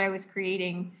about what I was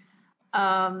creating,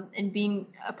 and being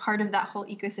a part of that whole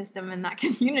ecosystem and that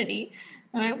community.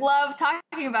 And I love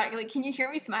talking about it. Like, can you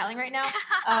hear me smiling right now?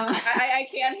 I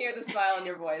can't hear the smile in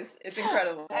your voice. It's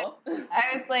incredible. I was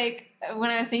like, when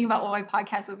I was thinking about what my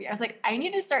podcast would be, I was like, I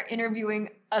need to start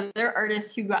interviewing other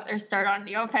artists who got their start on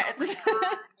Neopets.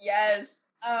 Yes.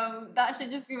 That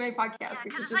should just be my podcast. Yeah,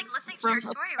 because it's like listening to your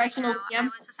story right now. I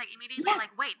was just like immediately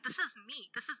like, wait, this is me.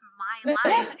 This is my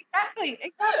life. Exactly.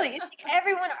 It's like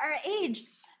everyone our age,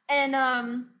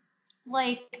 and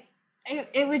like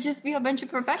it would just be a bunch of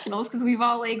professionals because we've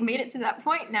all like made it to that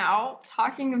point now,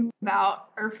 talking about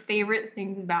our favorite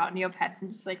things about Neopets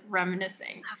and just like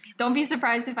reminiscing. Don't be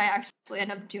surprised if I actually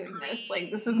end up doing this.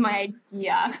 Like, this is my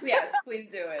idea. Yes, please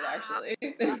do it. Actually.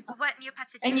 What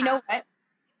Neopets did you And you know what?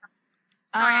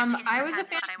 Sorry, I was a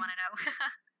fan. But I want to know.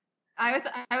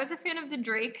 I was a fan of the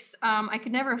Drakes. I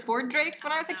could never afford Drakes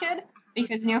when I was a kid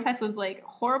because Neopets was like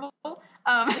horrible. So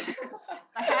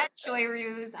I had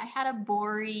Shoirus, I had a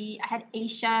Bori, I had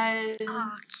Aishas.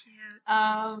 Oh, cute.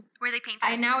 Were they painted?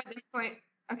 I now at this point,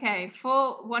 okay,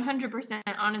 full 100%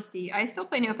 honesty, I still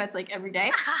play Neopets like every day.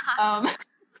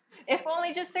 If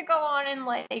only just to go on and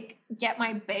like get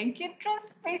my bank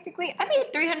interest. Basically, I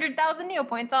made 300,000 Neo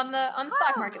points on the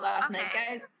stock market last night,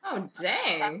 guys. Oh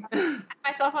dang! Pat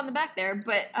myself on the back there,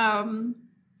 but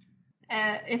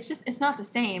it's not the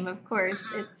same. Of course,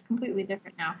 it's completely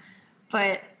different now.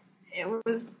 But it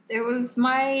was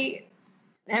my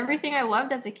everything I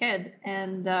loved as a kid,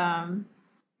 and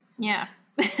yeah.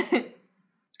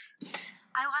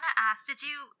 I want to ask, did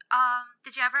you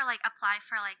ever like apply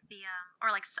for like the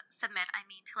or like submit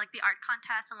to like the art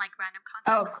contest and like random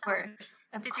contests? Oh, of course,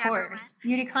 of did course. You ever win?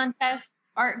 Beauty contest,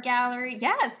 art gallery.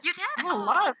 Yes, you did. I had a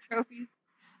lot of trophies.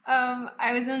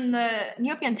 I was in the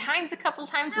Neopian Times a couple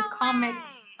times with comics.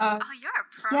 Oh, you're a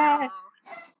pro. Yeah,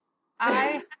 I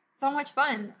had so much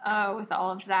fun with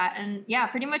all of that, and yeah,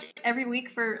 pretty much every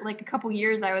week for like a couple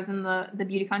years, I was in the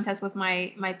beauty contest with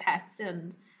my pets,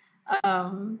 and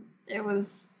it was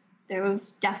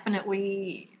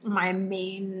definitely my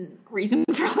main reason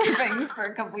for living for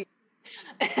a couple years.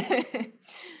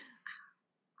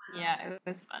 Yeah, it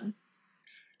was fun.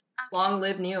 Long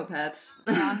live Neopets.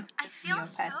 I feel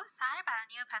so sad about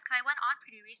Neopets because I went on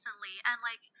pretty recently and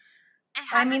like it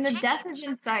hasn't changed. The death is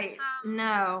in sight. So...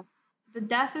 No, the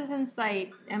death is in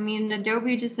sight. I mean,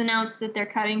 Adobe just announced that they're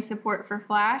cutting support for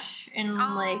Flash in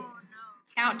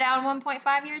countdown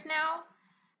 1.5 years now.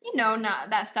 You know,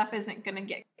 that stuff isn't going to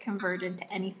get converted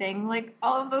to anything. Like,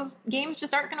 all of those games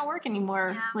just aren't going to work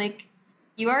anymore. Yeah. Like,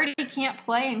 you already can't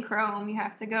play in Chrome. You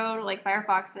have to go to, like,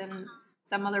 Firefox and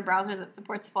some other browser that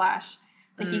supports Flash.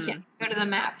 Like, you can't go to the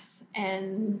maps.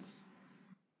 And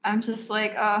I'm just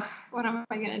like, oh, what am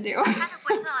I going to do? I kind of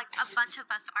wish that, like, a bunch of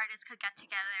us artists could get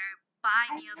together, buy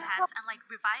Neopets, and, like,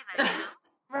 revive it. You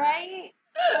know? Right?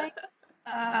 Like,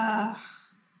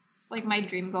 like my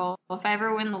dream goal. If I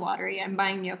ever win the lottery, I'm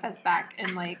buying Neopets back,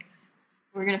 and like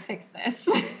we're gonna fix this.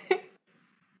 Fix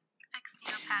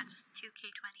Neopets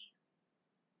 2K20.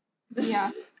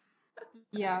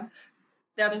 Yeah.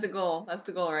 That's the goal. That's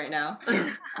the goal right now. Okay.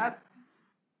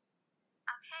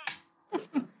 All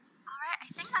right. I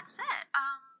think that's it.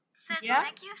 Syd,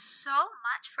 thank you so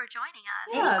much for joining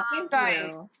us. Yeah,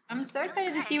 thank you. I'm so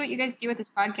excited to see what you guys do with this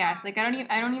podcast. Like, I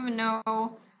don't even know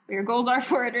what your goals are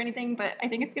for it or anything, but I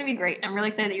think it's going to be great. I'm really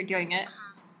excited that you're doing it.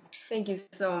 Thank you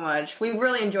so much. We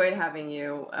really enjoyed having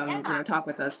you, talk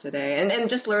with us today, and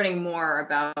just learning more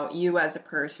about you as a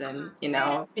person,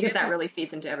 because that really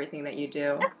feeds into everything that you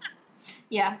do.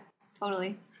 Yeah,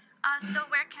 totally. So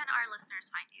where can our listeners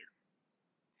find you?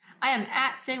 I am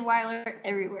at Syd Weiler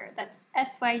everywhere. That's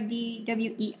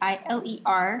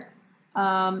SYDWEILER,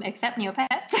 except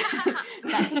Neopets.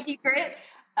 That's a secret.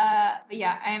 But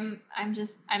yeah, I'm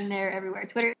there everywhere.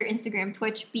 Twitter, Instagram,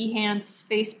 Twitch, Behance,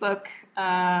 Facebook.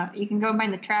 You can go and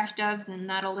find the Trash Doves, and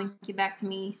that'll link you back to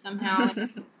me somehow. And is there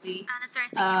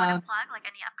anything you want to plug, like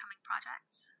any upcoming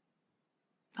projects?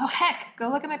 Oh heck, go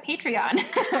look at my Patreon.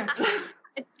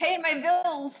 It's paying my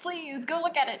bills. Please go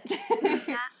look at it.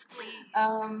 Yes, please.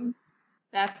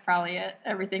 That's probably it.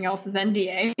 Everything else is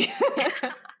NDA. Alrighty.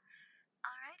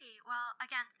 Well,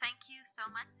 again, thank you so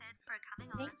much, Syd, for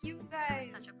coming on. Thank you, guys. It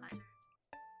was such a pleasure.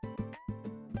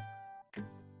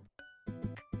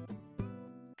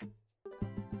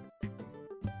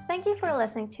 Thank you for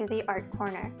listening to The Art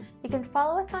Corner. You can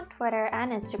follow us on Twitter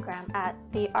and Instagram at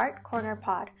The Art Corner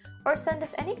Pod, or send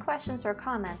us any questions or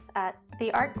comments at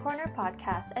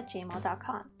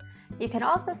theartcornerpodcast@gmail.com. You can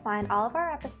also find all of our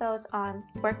episodes on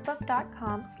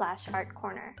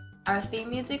workbook.com/artcorner. Our theme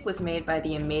music was made by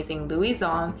the amazing Louis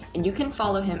Zong, and you can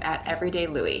follow him at Everyday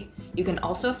Louis. You can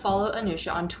also follow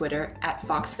Anoosha on Twitter at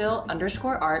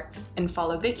Foxville_art and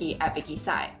follow Vicki at Vicki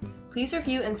Tsai. Please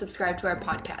review and subscribe to our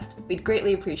podcast. We'd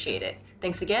greatly appreciate it.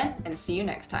 Thanks again, and see you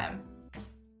next time.